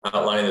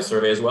outlining the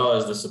survey, as well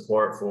as the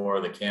support for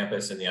the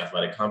campus and the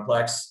athletic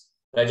complex.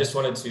 And I just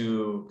wanted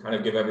to kind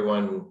of give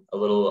everyone a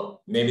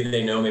little, maybe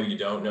they know, maybe you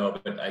don't know,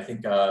 but I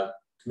think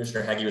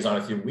Commissioner Haggie was on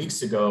a few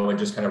weeks ago and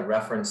just kind of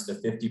referenced the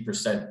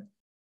 50%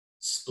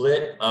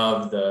 split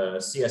of the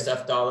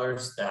CSF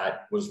dollars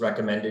that was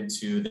recommended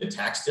to the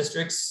tax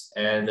districts.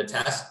 And the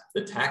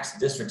tax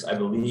districts, I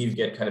believe,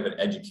 get kind of an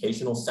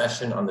educational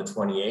session on the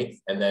 28th.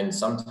 And then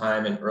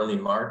sometime in early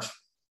March,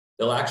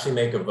 they'll actually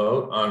make a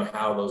vote on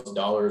how those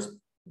dollars,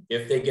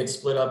 if they get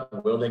split up,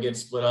 will they get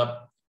split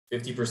up?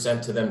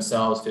 50% to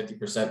themselves,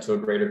 50% to a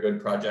greater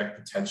good project,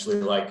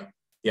 potentially like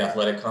the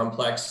athletic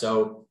complex.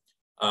 So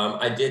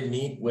I did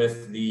meet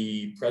with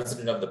the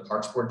president of the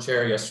Parks Board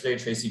chair yesterday,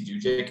 Tracy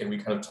Dujik, and we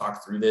kind of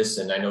talked through this.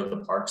 And I know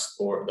the Parks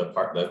Board,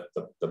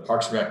 the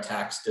Parks and Rec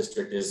tax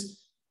district is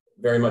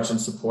very much in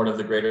support of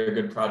the greater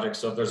good project.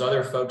 So if there's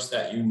other folks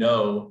that you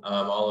know,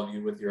 all of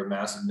you with your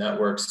massive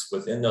networks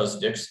within those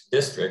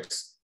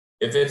districts,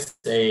 if it's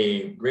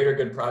a greater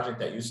good project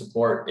that you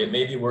support, it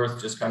may be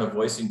worth just kind of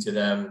voicing to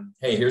them,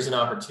 hey, here's an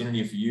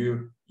opportunity for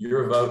you,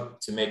 your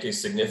vote to make a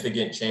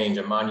significant change,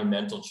 a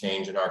monumental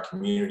change in our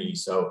community.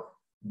 So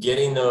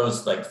getting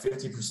those like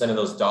 50% of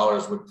those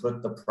dollars would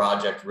put the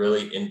project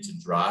really into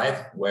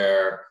drive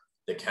where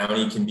the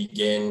county can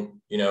begin,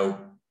 you know,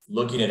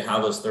 looking at how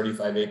those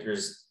 35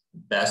 acres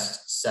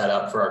best set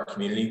up for our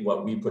community.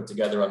 What we put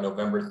together on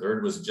November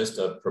 3rd was just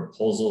a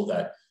proposal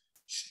that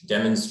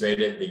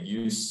demonstrated the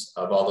use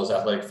of all those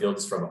athletic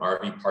fields from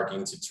RV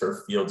parking to turf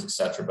fields, et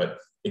cetera. But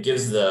it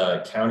gives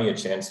the county a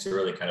chance to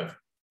really kind of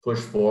push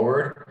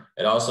forward.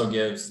 It also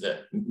gives the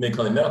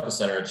Mid-Columbia Medical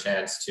Center a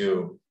chance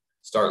to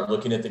start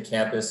looking at the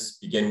campus,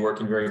 begin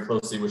working very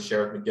closely with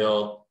Sheriff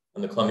McGill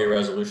and the Columbia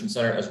Resolution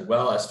Center, as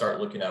well as start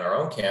looking at our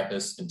own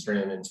campus and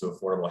turning it into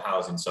affordable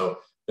housing. So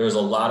there's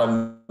a lot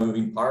of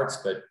moving parts,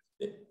 but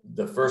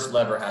the first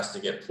lever has to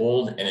get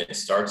pulled, and it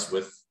starts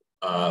with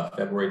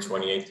February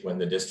 28th when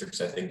the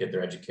districts, I think, get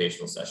their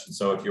educational session.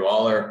 So if you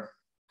all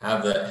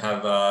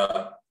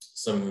have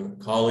some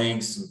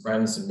colleagues, some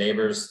friends, some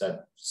neighbors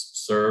that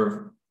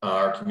serve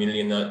our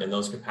community in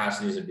those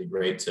capacities, it'd be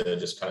great to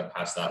just kind of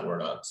pass that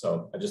word on.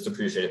 So I just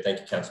appreciate it.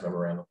 Thank you, Councilmember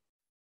Randall.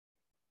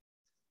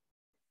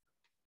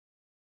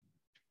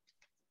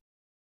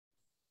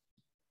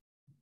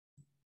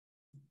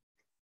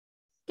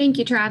 Thank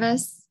you,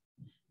 Travis.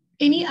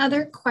 Any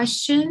other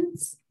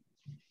questions?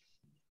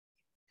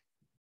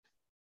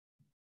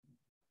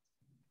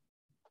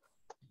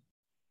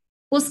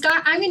 Well,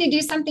 Scott, I'm going to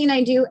do something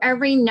I do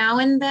every now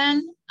and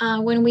then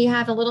when we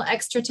have a little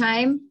extra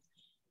time.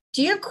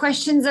 Do you have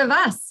questions of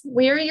us?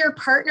 We're your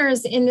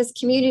partners in this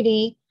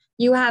community.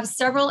 You have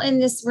several in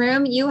this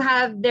room. You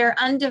have their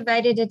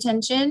undivided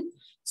attention.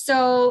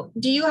 So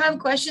do you have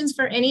questions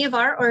for any of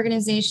our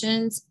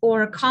organizations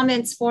or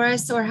comments for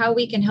us or how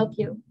we can help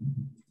you?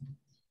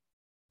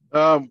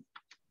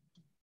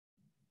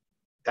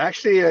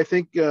 Actually, I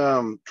think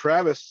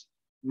Travis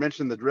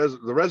mentioned the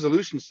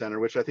Resolution Center,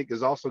 which I think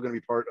is also going to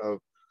be part of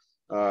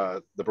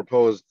the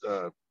proposed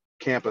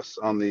campus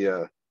on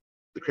the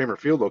Kramer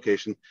Field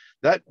location.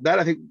 That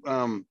I think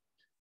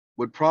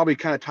would probably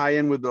kind of tie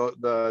in with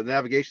the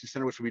Navigation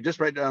Center, which would be just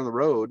right down the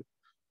road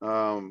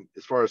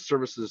as far as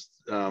services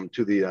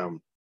to the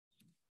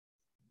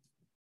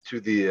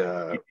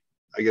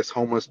I guess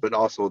homeless, but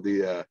also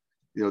the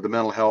you know, the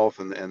mental health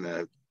and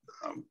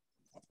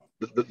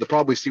the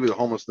problem we see with the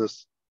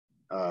homelessness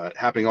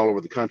happening all over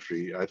the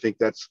country. I think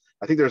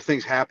there are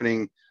things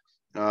happening,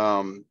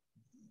 the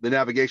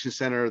Navigation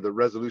Center, the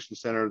Resolution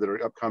Center that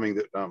are upcoming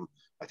that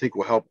I think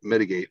will help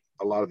mitigate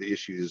a lot of the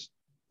issues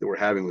that we're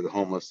having with the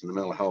homeless and the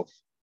mental health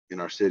in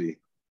our city.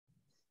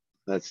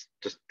 That's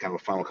just kind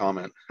of a final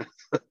comment.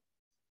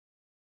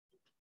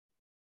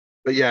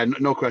 But yeah,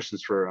 no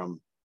questions for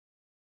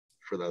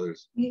the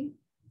others.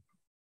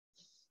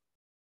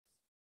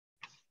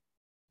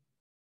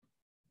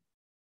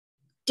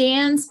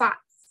 Dan Spots.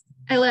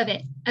 I love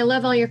it. I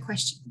love all your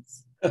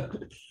questions.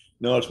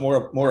 No, it's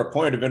more a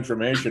point of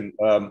information.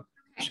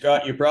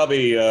 Scott, you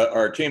probably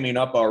are teaming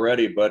up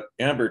already, but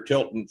Amber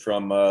Tilton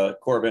from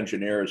Corps of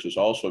Engineers is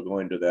also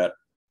going to that.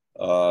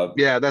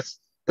 Yeah, that's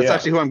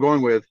actually who I'm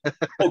going with.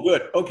 Oh,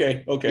 good.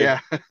 Okay. Yeah.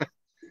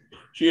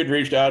 She had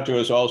reached out to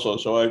us also,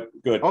 so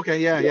good. Okay.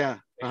 Yeah.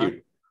 Thank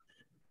you.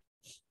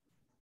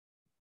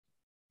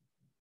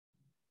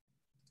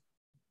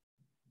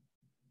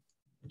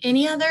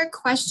 Any other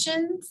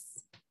questions?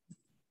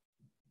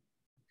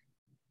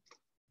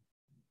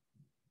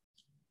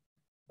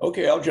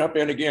 Okay, I'll jump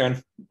in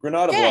again.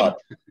 Granada Block.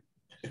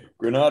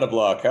 Granada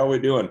Block, how are we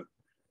doing?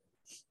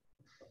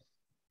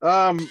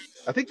 I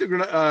think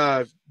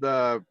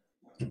the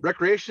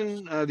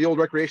recreation, the old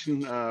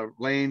recreation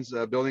lanes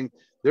building,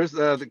 there's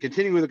the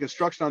continuing with the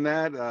construction on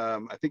that.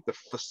 I think the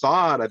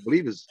facade, I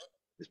believe, is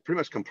pretty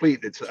much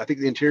complete. I think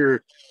the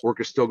interior work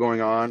is still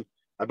going on.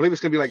 I believe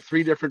it's going to be like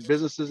 3 different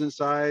businesses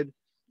inside,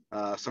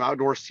 some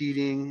outdoor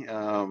seating.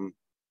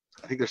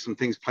 I think there's some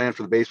things planned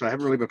for the basement. I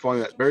haven't really been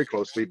following that very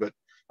closely, but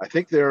I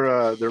think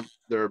they're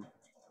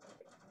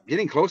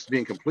getting close to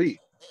being complete.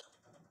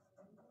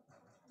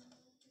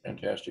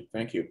 Fantastic,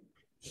 thank you.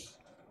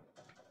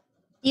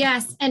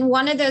 Yes, and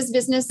one of those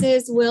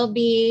businesses will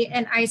be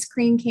an ice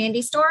cream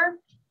candy store.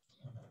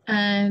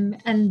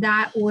 And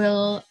that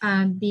will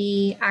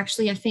be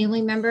actually a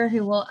family member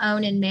who will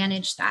own and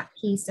manage that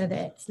piece of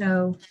it.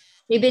 So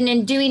they've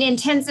been doing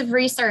intensive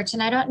research,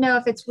 and I don't know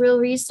if it's real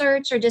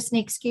research or just an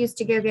excuse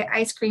to go get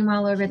ice cream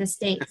all over the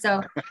state.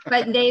 So,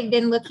 but they've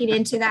been looking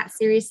into that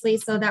seriously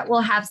so that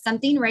we'll have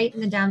something right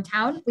in the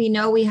downtown. We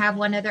know we have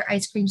one other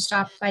ice cream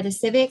shop by the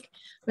Civic,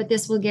 but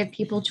this will give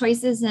people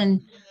choices.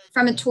 And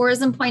from a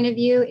tourism point of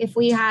view, if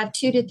we have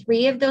 2 to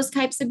 3 of those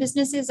types of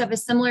businesses of a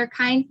similar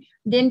kind,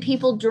 then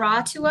people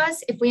draw to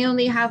us. If we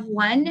only have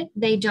 1,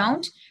 they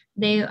don't.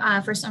 They,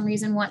 for some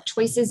reason, want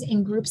choices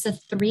in groups of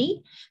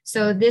 3.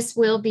 So this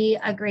will be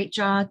a great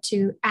draw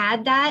to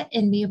add that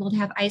and be able to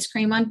have ice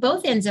cream on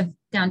both ends of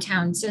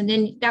downtown. So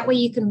then that way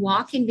you can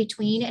walk in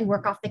between and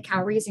work off the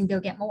calories and go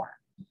get more.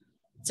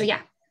 So yeah,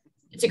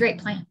 it's a great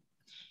plan.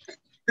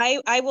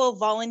 I will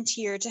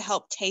volunteer to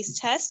help taste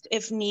test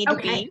if need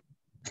be.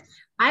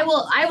 I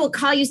will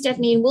call you,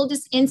 Stephanie, and we'll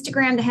just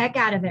Instagram the heck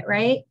out of it,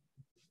 right?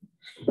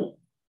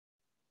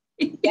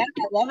 Yeah,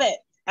 I love it.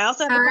 I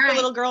also have a couple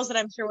little girls that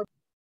I'm sure would.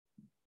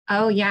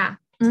 Oh yeah.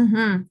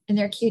 And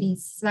they're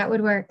cuties. So that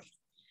would work.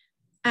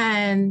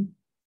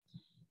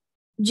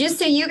 Just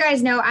so you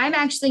guys know, I'm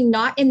actually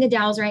not in the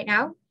Dalles right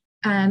now.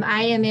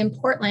 I am in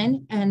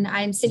Portland and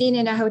I'm sitting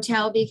in a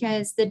hotel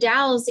because the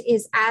Dalles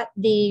is at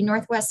the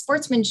Northwest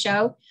Sportsman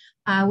Show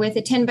with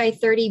a 10 by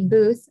 30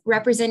 booth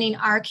representing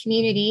our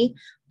community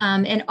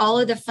and all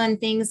of the fun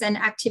things and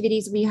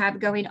activities we have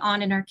going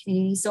on in our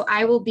community. So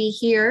I will be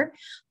here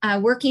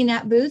working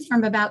that booth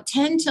from about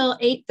 10 till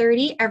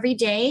 8:30 every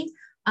day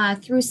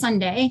through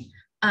Sunday,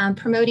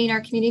 promoting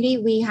our community.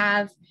 We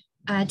have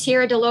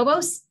Tierra de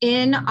Lobos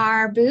in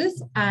our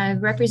booth,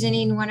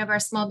 representing one of our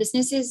small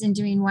businesses and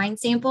doing wine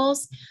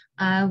samples.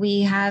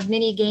 We have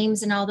mini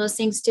games and all those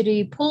things to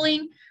do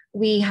pulling.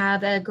 We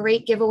have a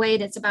great giveaway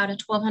that's about a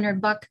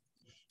 $1,200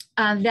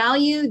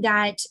 value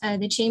that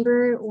the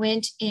chamber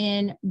went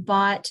and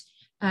bought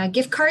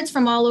gift cards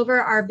from all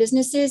over our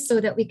businesses so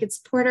that we could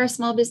support our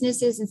small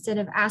businesses instead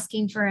of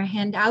asking for a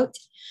handout,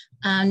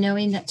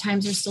 knowing that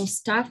times are still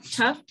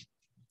tough.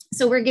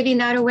 So we're giving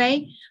that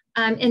away.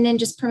 And then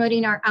just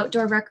promoting our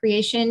outdoor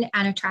recreation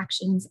and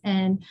attractions.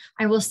 And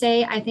I will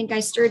say, I think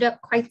I stirred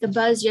up quite the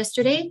buzz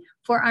yesterday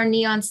for our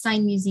neon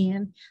sign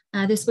museum.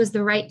 This was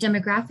the right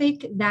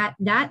demographic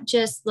that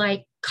just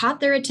like caught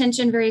their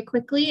attention very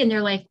quickly. And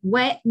they're like,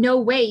 what? No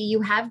way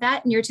you have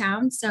that in your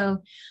town.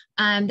 So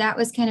that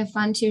was kind of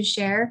fun to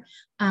share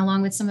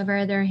along with some of our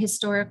other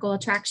historical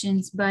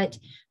attractions. But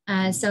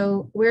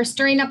so we're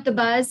stirring up the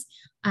buzz.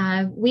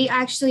 We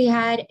actually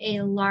had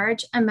a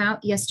large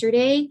amount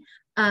yesterday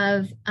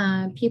of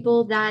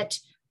people that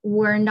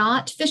were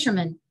not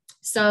fishermen.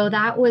 So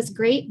that was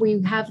great.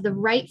 We have the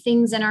right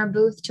things in our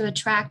booth to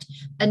attract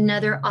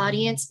another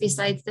audience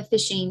besides the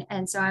fishing.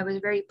 And so I was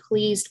very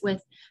pleased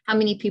with how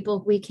many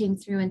people we came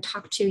through and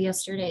talked to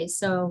yesterday.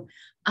 So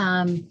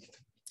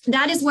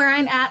that is where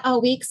I'm at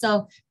all week.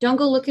 So don't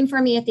go looking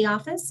for me at the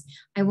office.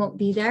 I won't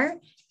be there.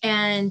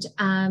 And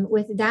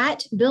with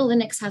that, Bill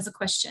Lennox has a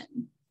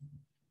question.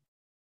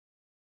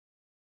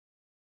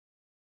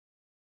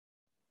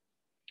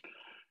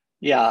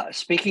 Yeah,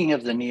 speaking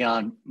of the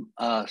neon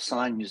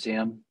sign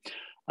museum,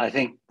 I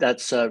think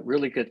that's a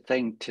really good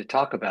thing to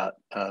talk about,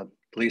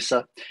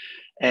 Lisa.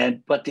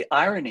 But the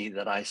irony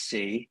that I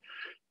see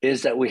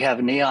is that we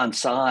have neon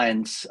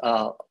signs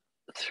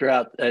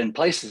throughout in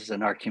places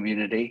in our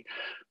community,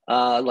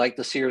 like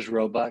the Sears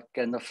Roebuck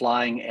and the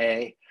Flying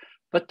A.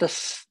 But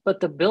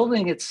the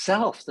building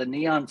itself, the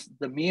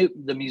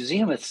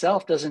museum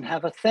itself doesn't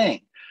have a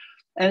thing.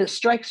 And it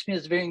strikes me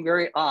as being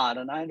very odd.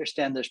 And I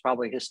understand there's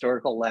probably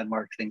historical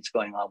landmark things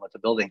going on with the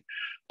building,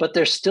 but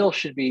there still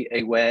should be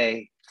a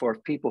way for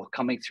people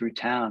coming through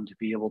town to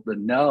be able to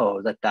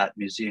know that that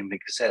museum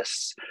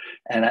exists.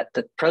 And at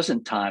the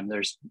present time,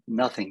 there's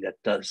nothing that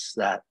does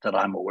that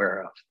I'm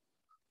aware of.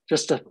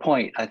 Just a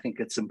point, I think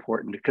it's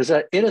important because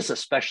it is a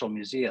special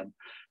museum.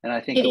 And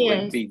I think it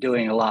would be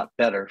doing a lot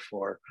better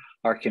for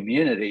our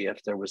community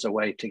if there was a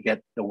way to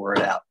get the word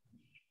out.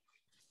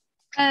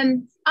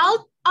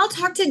 I'll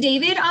talk to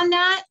David on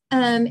that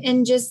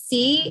and just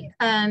see,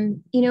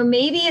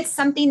 maybe it's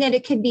something that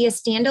it could be a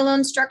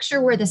standalone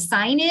structure where the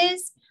sign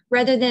is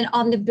rather than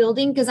on the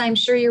building, because I'm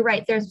sure you're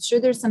right. There's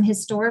some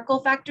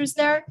historical factors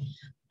there.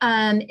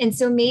 And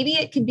so maybe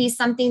it could be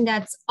something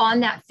that's on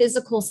that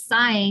physical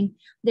sign.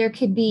 There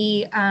could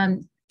be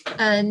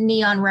a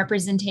neon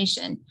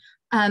representation.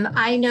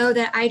 I know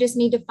that I just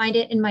need to find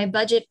it in my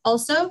budget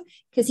also,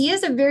 because he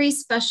has a very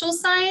special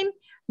sign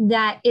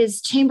that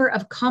is Chamber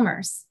of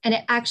Commerce, and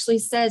it actually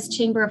says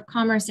Chamber of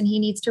Commerce, and he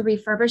needs to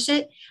refurbish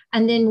it.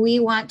 And then we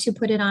want to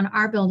put it on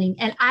our building,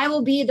 and I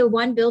will be the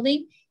one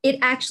building. It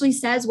actually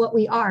says what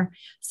we are.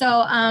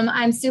 So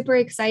I'm super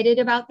excited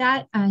about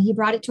that. He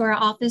brought it to our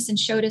office and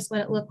showed us what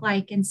it looked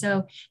like. And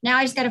so now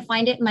I just got to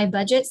find it in my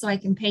budget so I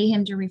can pay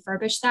him to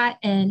refurbish that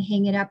and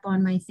hang it up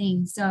on my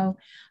thing. So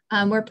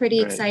we're pretty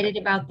excited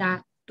about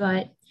that.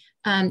 But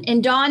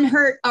and Dawn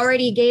Hurt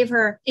already gave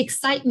her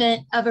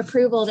excitement of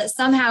approval that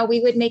somehow we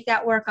would make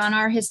that work on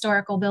our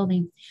historical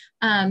building.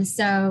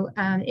 So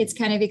it's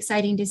kind of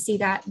exciting to see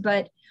that,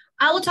 but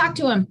I will talk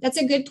to him. That's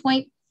a good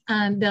point,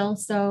 Bill.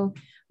 So,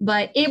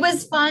 but it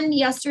was fun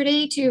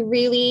yesterday to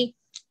really,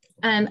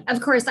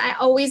 of course, I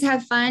always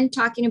have fun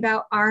talking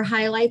about our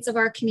highlights of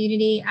our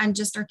community and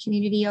just our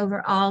community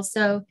overall.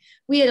 So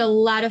we had a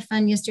lot of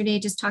fun yesterday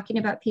just talking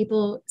about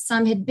people.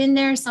 Some had been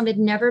there, some had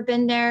never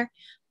been there.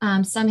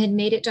 Some had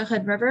made it to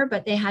Hood River,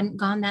 but they hadn't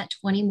gone that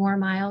 20 more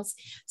miles.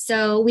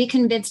 So we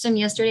convinced them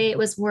yesterday it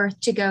was worth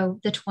to go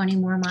the 20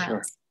 more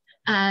miles.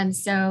 Sure.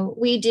 So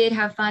we did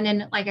have fun.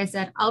 And like I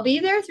said, I'll be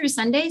there through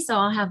Sunday, so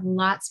I'll have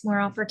lots more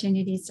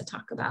opportunities to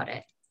talk about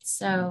it.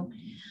 So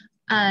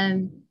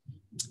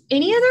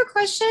any other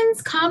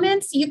questions,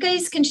 comments you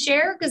guys can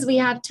share because we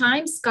have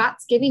time.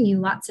 Scott's giving you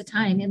lots of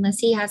time unless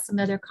he has some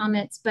other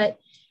comments, but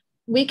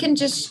we can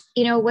just,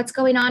 you know, what's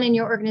going on in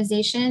your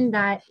organization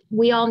that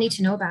we all need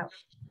to know about.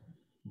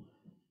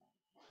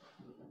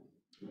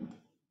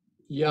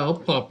 Yeah, I'll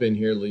pop in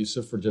here,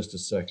 Lisa, for just a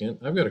second.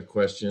 I've got a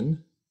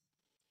question.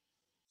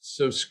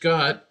 So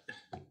Scott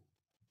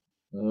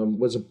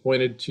was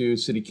appointed to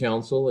city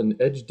council and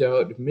edged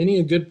out many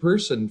a good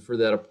person for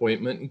that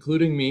appointment,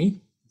 including me.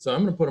 So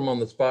I'm going to put him on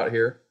the spot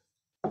here.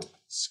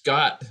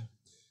 Scott,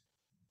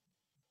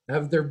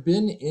 have there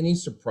been any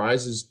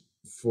surprises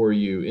for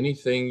you?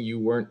 Anything you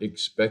weren't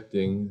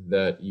expecting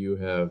that you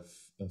have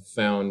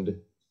found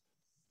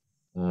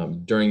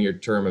during your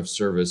term of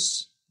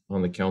service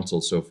on the council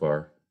so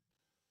far?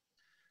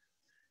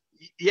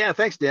 Yeah,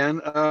 thanks,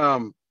 Dan.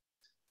 I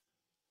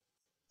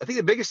think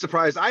the biggest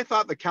surprise, I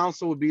thought the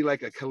council would be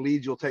like a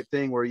collegial type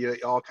thing where you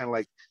all kind of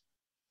like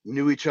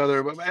knew each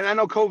other. And I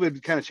know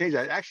COVID kind of changed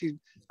that. Actually,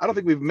 I don't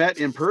think we've met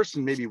in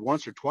person maybe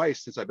once or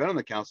twice since I've been on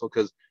the council,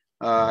 because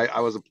I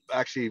was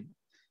actually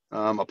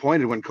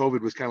appointed when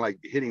COVID was kind of like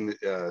hitting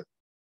the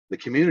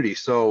community.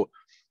 So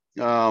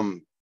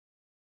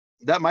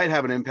that might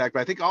have an impact,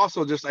 but I think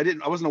also just I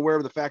wasn't aware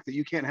of the fact that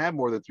you can't have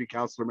more than 3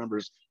 councilor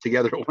members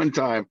together at one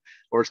time,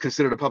 or it's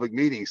considered a public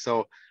meeting.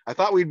 So I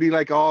thought we'd be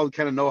like all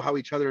kind of know how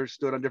each other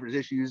stood on different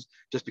issues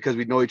just because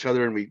we know each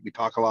other and we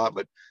talk a lot,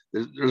 but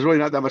there's really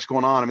not that much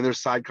going on. I mean, there's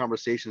side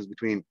conversations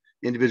between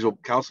individual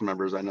council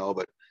members, I know,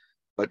 but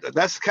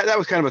that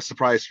was kind of a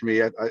surprise for me.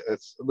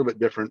 It's a little bit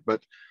different,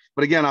 but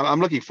again,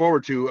 I'm looking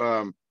forward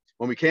to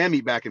when we can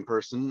meet back in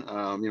person.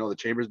 You know, the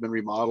chamber's been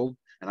remodeled,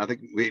 and I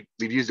think we've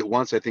used it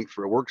once, I think,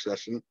 for a work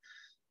session.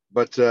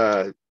 But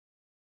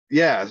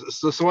yeah,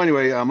 so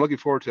anyway, I'm looking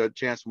forward to a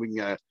chance when we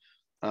can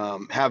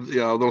have,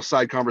 you know, little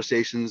side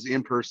conversations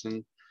in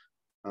person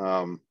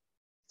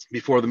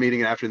before the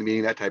meeting and after the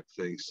meeting, that type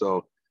of thing.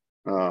 So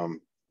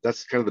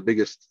that's kind of the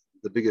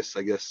biggest,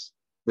 I guess,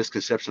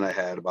 misconception I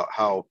had about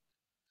how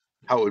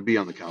it would be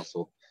on the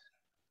council.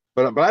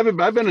 But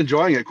I've been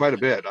enjoying it quite a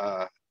bit.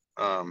 I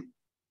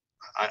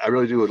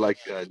really do like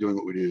doing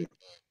what we do.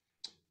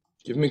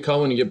 Give me a call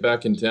when you get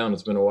back in town.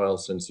 It's been a while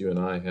since you and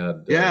I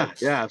had yeah,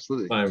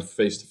 absolutely, time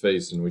face to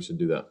face, and we should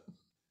do that.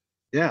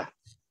 Yeah.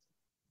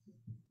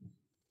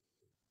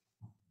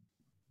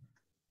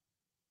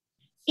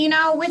 You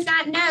know, with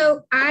that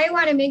note, I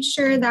want to make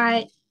sure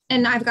that,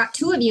 and I've got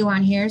 2 of you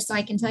on here, so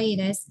I can tell you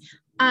this.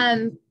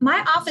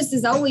 My office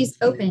is always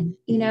open.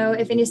 You know,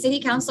 if any city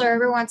councilor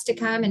ever wants to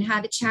come and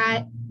have a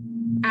chat,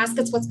 ask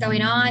us what's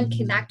going on,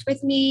 connect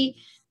with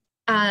me,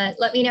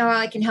 let me know how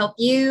I can help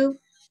you.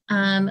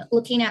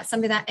 Looking at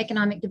some of that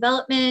economic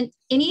development,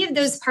 any of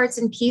those parts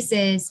and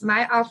pieces,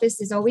 my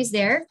office is always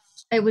there.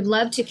 I would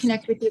love to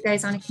connect with you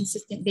guys on a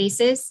consistent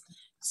basis.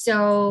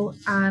 So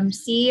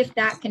see if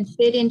that can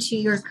fit into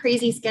your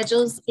crazy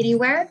schedules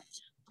anywhere,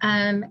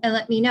 and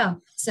let me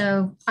know.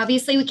 So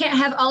obviously we can't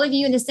have all of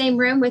you in the same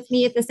room with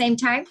me at the same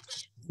time.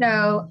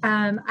 So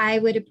I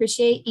would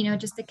appreciate, you know,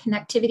 just the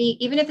connectivity,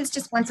 even if it's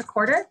just once a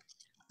quarter,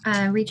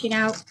 reaching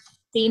out,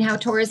 seeing how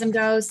tourism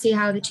goes, see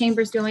how the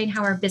chamber's doing,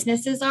 how our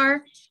businesses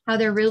are, how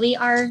they really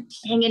are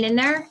hanging in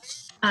there,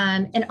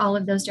 and all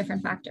of those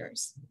different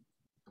factors.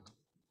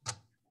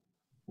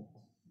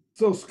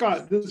 So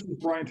Scott, this is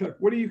Brian Tuck.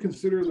 What do you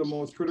consider the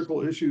most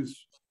critical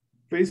issues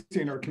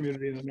facing our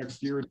community in the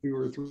next year or 2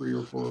 or 3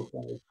 or 4 or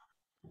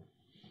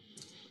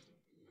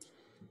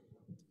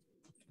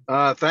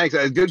 5? Thanks.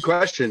 Good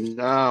question.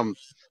 A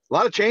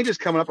lot of changes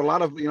coming up, a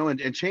lot of, you know,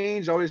 and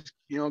change always,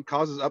 you know,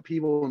 causes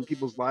upheaval in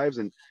people's lives.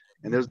 And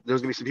there's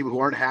going to be some people who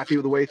aren't happy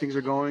with the way things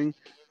are going.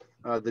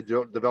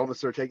 The developments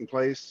that are taking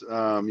place,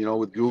 you know,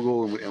 with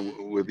Google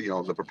and with, you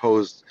know, the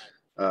proposed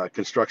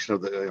construction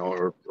of the, you know,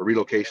 or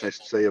relocation, I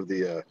should say, of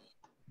the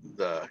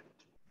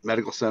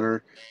medical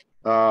center.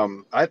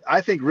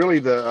 I think really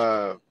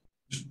the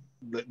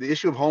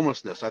issue of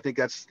homelessness, I think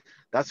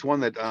that's one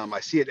that I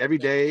see it every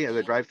day as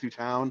I drive through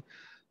town.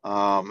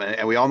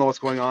 And we all know what's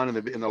going on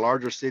in the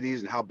larger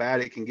cities and how bad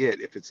it can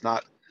get if it's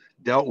not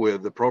dealt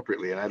with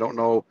appropriately. And I don't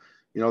know,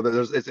 you know,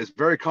 it's a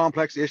very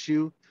complex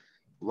issue,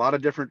 a lot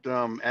of different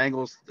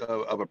angles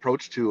of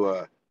approach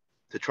to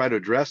try to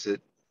address it,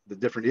 the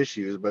different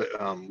issues. But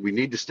we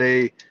need to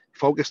stay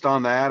focused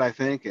on that, I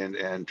think,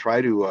 and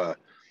try to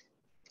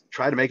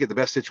make it the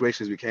best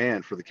situation as we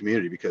can for the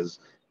community, because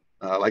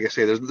like I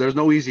say, there's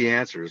no easy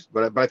answers,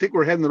 but I think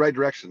we're heading in the right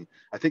direction.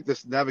 I think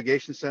this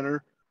navigation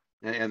center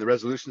and the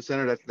resolution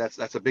center,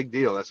 that's a big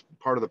deal. That's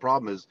part of the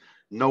problem, is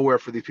nowhere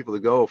for these people to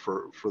go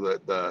for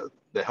the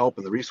help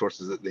and the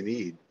resources that they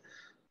need.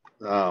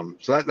 So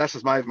that's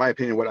just my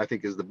opinion, what I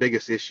think is the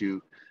biggest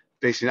issue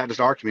facing not just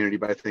our community,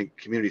 but I think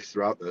communities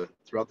throughout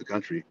the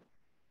country.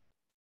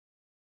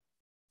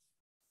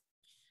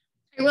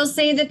 I will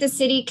say that the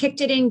city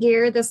kicked it in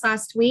gear this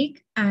last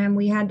week.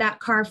 We had that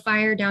car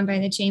fire down by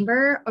the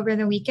chamber over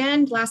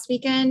the last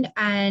weekend,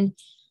 and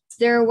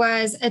there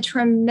was a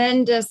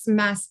tremendous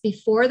mess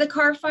before the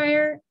car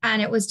fire,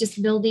 and it was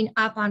just building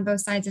up on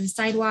both sides of the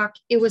sidewalk.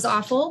 It was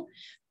awful.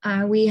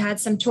 We had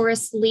some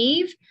tourists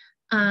leave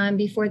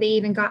before they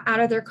even got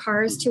out of their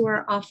cars to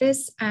our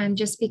office,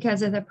 just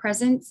because of the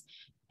presence.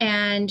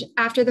 And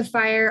after the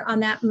fire on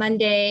that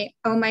Monday,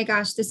 oh my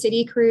gosh, the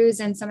city crews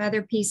and some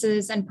other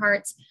pieces and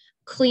parts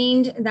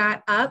cleaned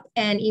that up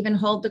and even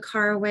hauled the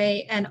car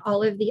away, and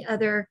all of the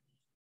other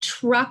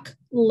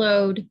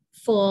truckload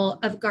full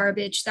of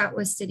garbage that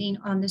was sitting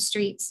on the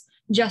streets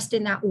just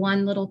in that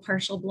one little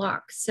partial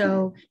block.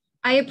 So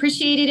I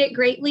appreciated it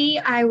greatly.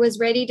 I was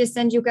ready to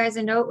send you guys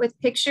a note with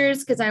pictures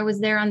because I was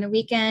there on the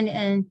weekend,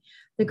 and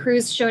the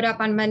crews showed up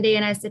on Monday,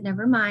 and I said,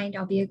 never mind,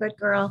 I'll be a good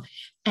girl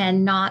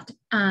and not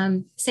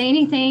say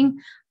anything.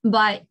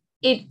 But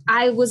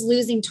I was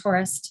losing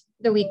tourists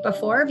the week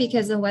before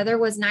because the weather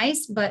was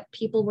nice, but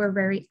people were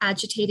very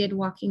agitated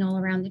walking all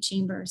around the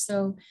chamber.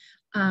 So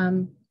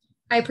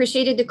I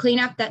appreciated the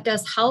cleanup. That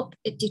does help.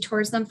 It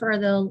detours them for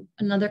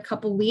another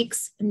couple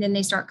weeks, and then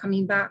they start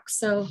coming back.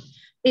 So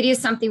it is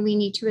something we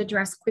need to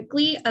address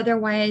quickly.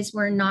 Otherwise,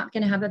 we're not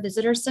going to have a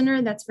visitor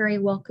center that's very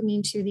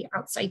welcoming to the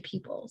outside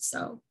people.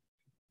 So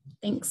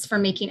thanks for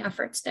making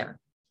efforts there.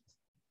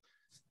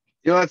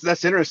 You know,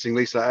 that's interesting,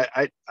 Lisa.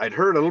 I'd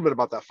heard a little bit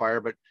about that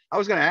fire, but I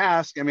was going to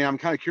ask, I mean, I'm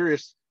kind of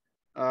curious.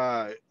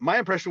 My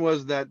impression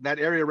was that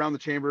area around the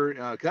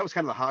chamber, that was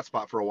kind of the hot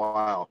spot for a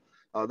while.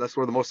 That's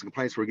where the most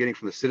complaints we're getting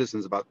from the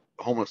citizens about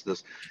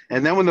homelessness.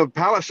 And then when the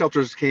pallet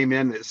shelters came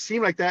in, it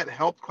seemed like that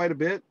helped quite a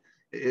bit.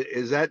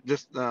 Is that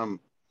just, does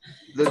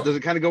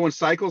it kind of go in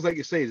cycles, like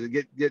you say? Does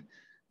it get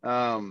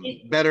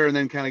better and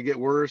then kind of get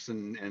worse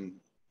and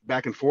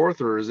back and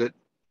forth, or is it?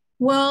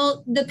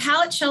 Well, the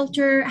pallet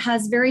shelter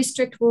has very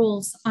strict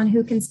rules on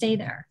who can stay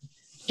there.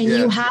 And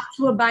you have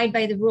to abide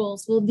by the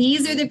rules. Well,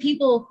 these are the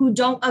people who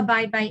don't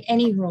abide by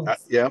any rules.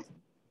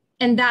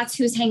 And that's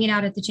who's hanging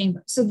out at the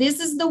chamber. So this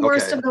is the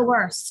worst of the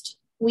worst.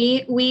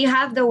 We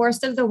have the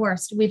worst of the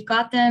worst. We've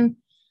got them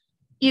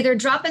either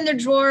dropping their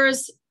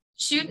drawers,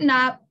 shooting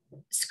up,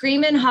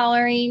 screaming,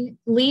 hollering,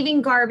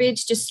 leaving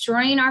garbage,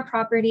 destroying our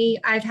property.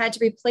 I've had to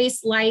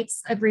replace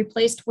lights. I've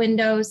replaced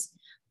windows.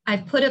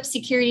 I've put up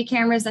security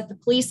cameras that the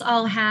police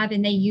all have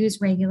and they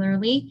use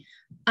regularly.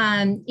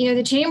 You know,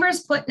 the chamber is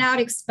putting out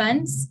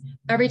expense.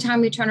 Every time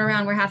we turn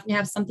around, we're having to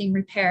have something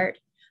repaired.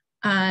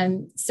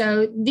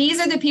 So these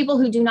are the people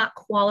who do not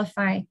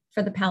qualify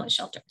for the pallet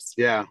shelters.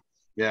 Yeah.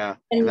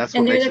 And that's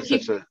what makes it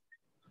such a...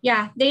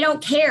 Yeah, they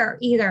don't care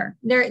either.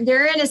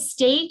 They're in a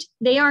state,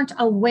 they aren't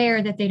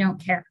aware that they don't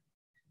care.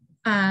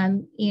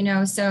 You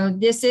know, so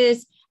this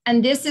is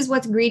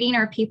what's greeting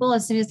our people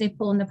as soon as they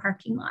pull in the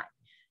parking lot.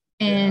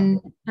 And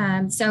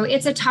so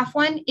it's a tough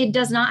one. It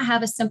does not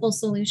have a simple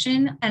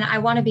solution. And I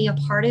want to be a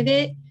part of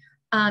it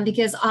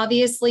because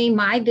obviously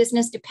my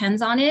business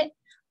depends on it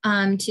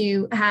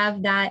to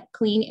have that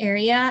clean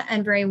area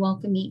and very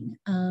welcoming.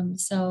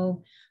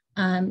 So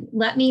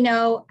let me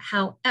know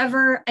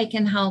however I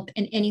can help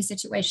in any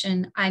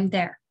situation. I'm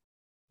there.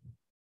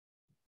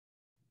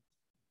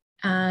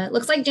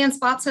 Looks like Dan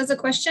Spots has a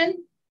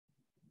question.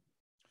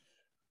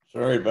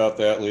 Sorry about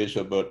that,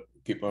 Lisa, but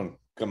keep on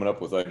coming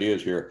up with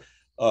ideas here.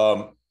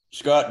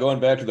 Scott, going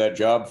back to that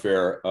job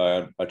fair,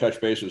 I touched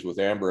bases with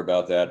Amber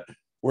about that.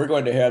 We're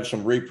going to have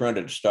some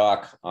reprinted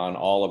stock on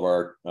all of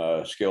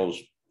our skills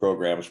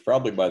programs,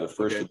 probably by the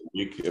first of the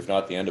week, if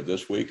not the end of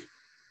this week.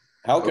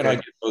 How can I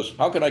get those?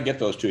 How can I get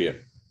those to you?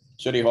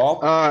 City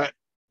Hall?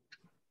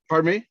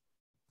 Pardon me?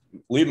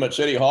 Leave them at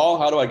City Hall.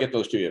 How do I get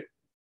those to you?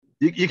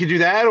 You could do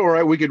that,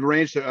 or we could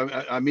arrange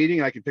a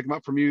meeting. I can pick them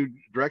up from you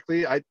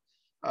directly.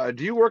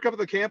 Do you work up at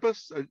the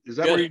campus? Is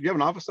that where do you have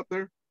an office up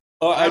there?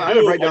 I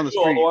live right down the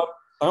street.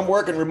 I'm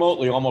working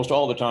remotely almost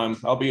all the time.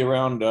 I'll be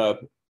around.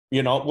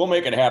 You know, we'll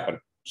make it happen.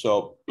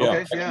 So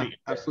yeah,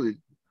 absolutely.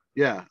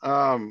 Yeah.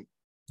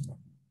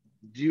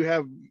 Do you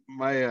have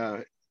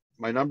my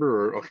my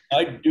number? Or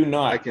I do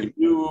not. I can. If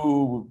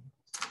you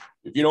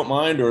don't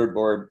mind,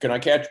 or can I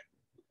catch?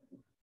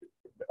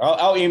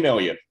 I'll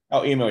email you.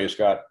 I'll email you,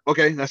 Scott.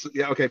 Okay.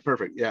 Okay.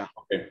 Perfect. Yeah.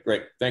 Okay.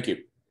 Great. Thank you.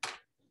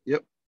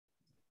 Yep.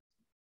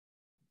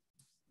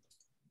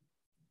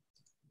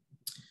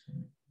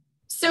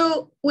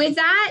 So with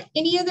that,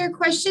 any other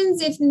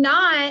questions? If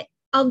not,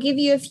 I'll give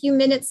you a few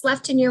minutes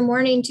left in your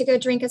morning to go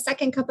drink a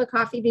second cup of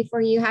coffee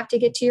before you have to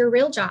get to your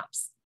real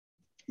jobs.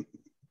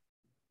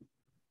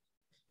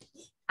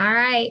 All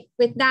right.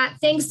 With that,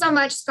 thanks so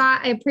much,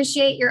 Scott. I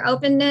appreciate your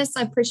openness.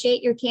 I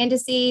appreciate your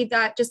candidacy.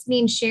 That just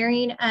means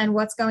sharing and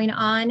what's going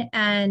on.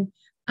 And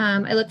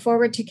I look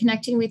forward to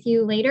connecting with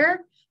you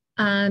later.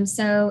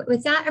 So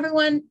with that,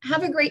 everyone,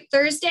 have a great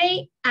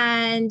Thursday,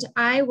 and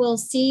I will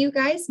see you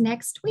guys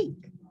next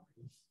week.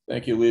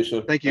 Thank you,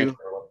 Lisa. Thank you.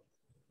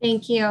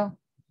 Thank you.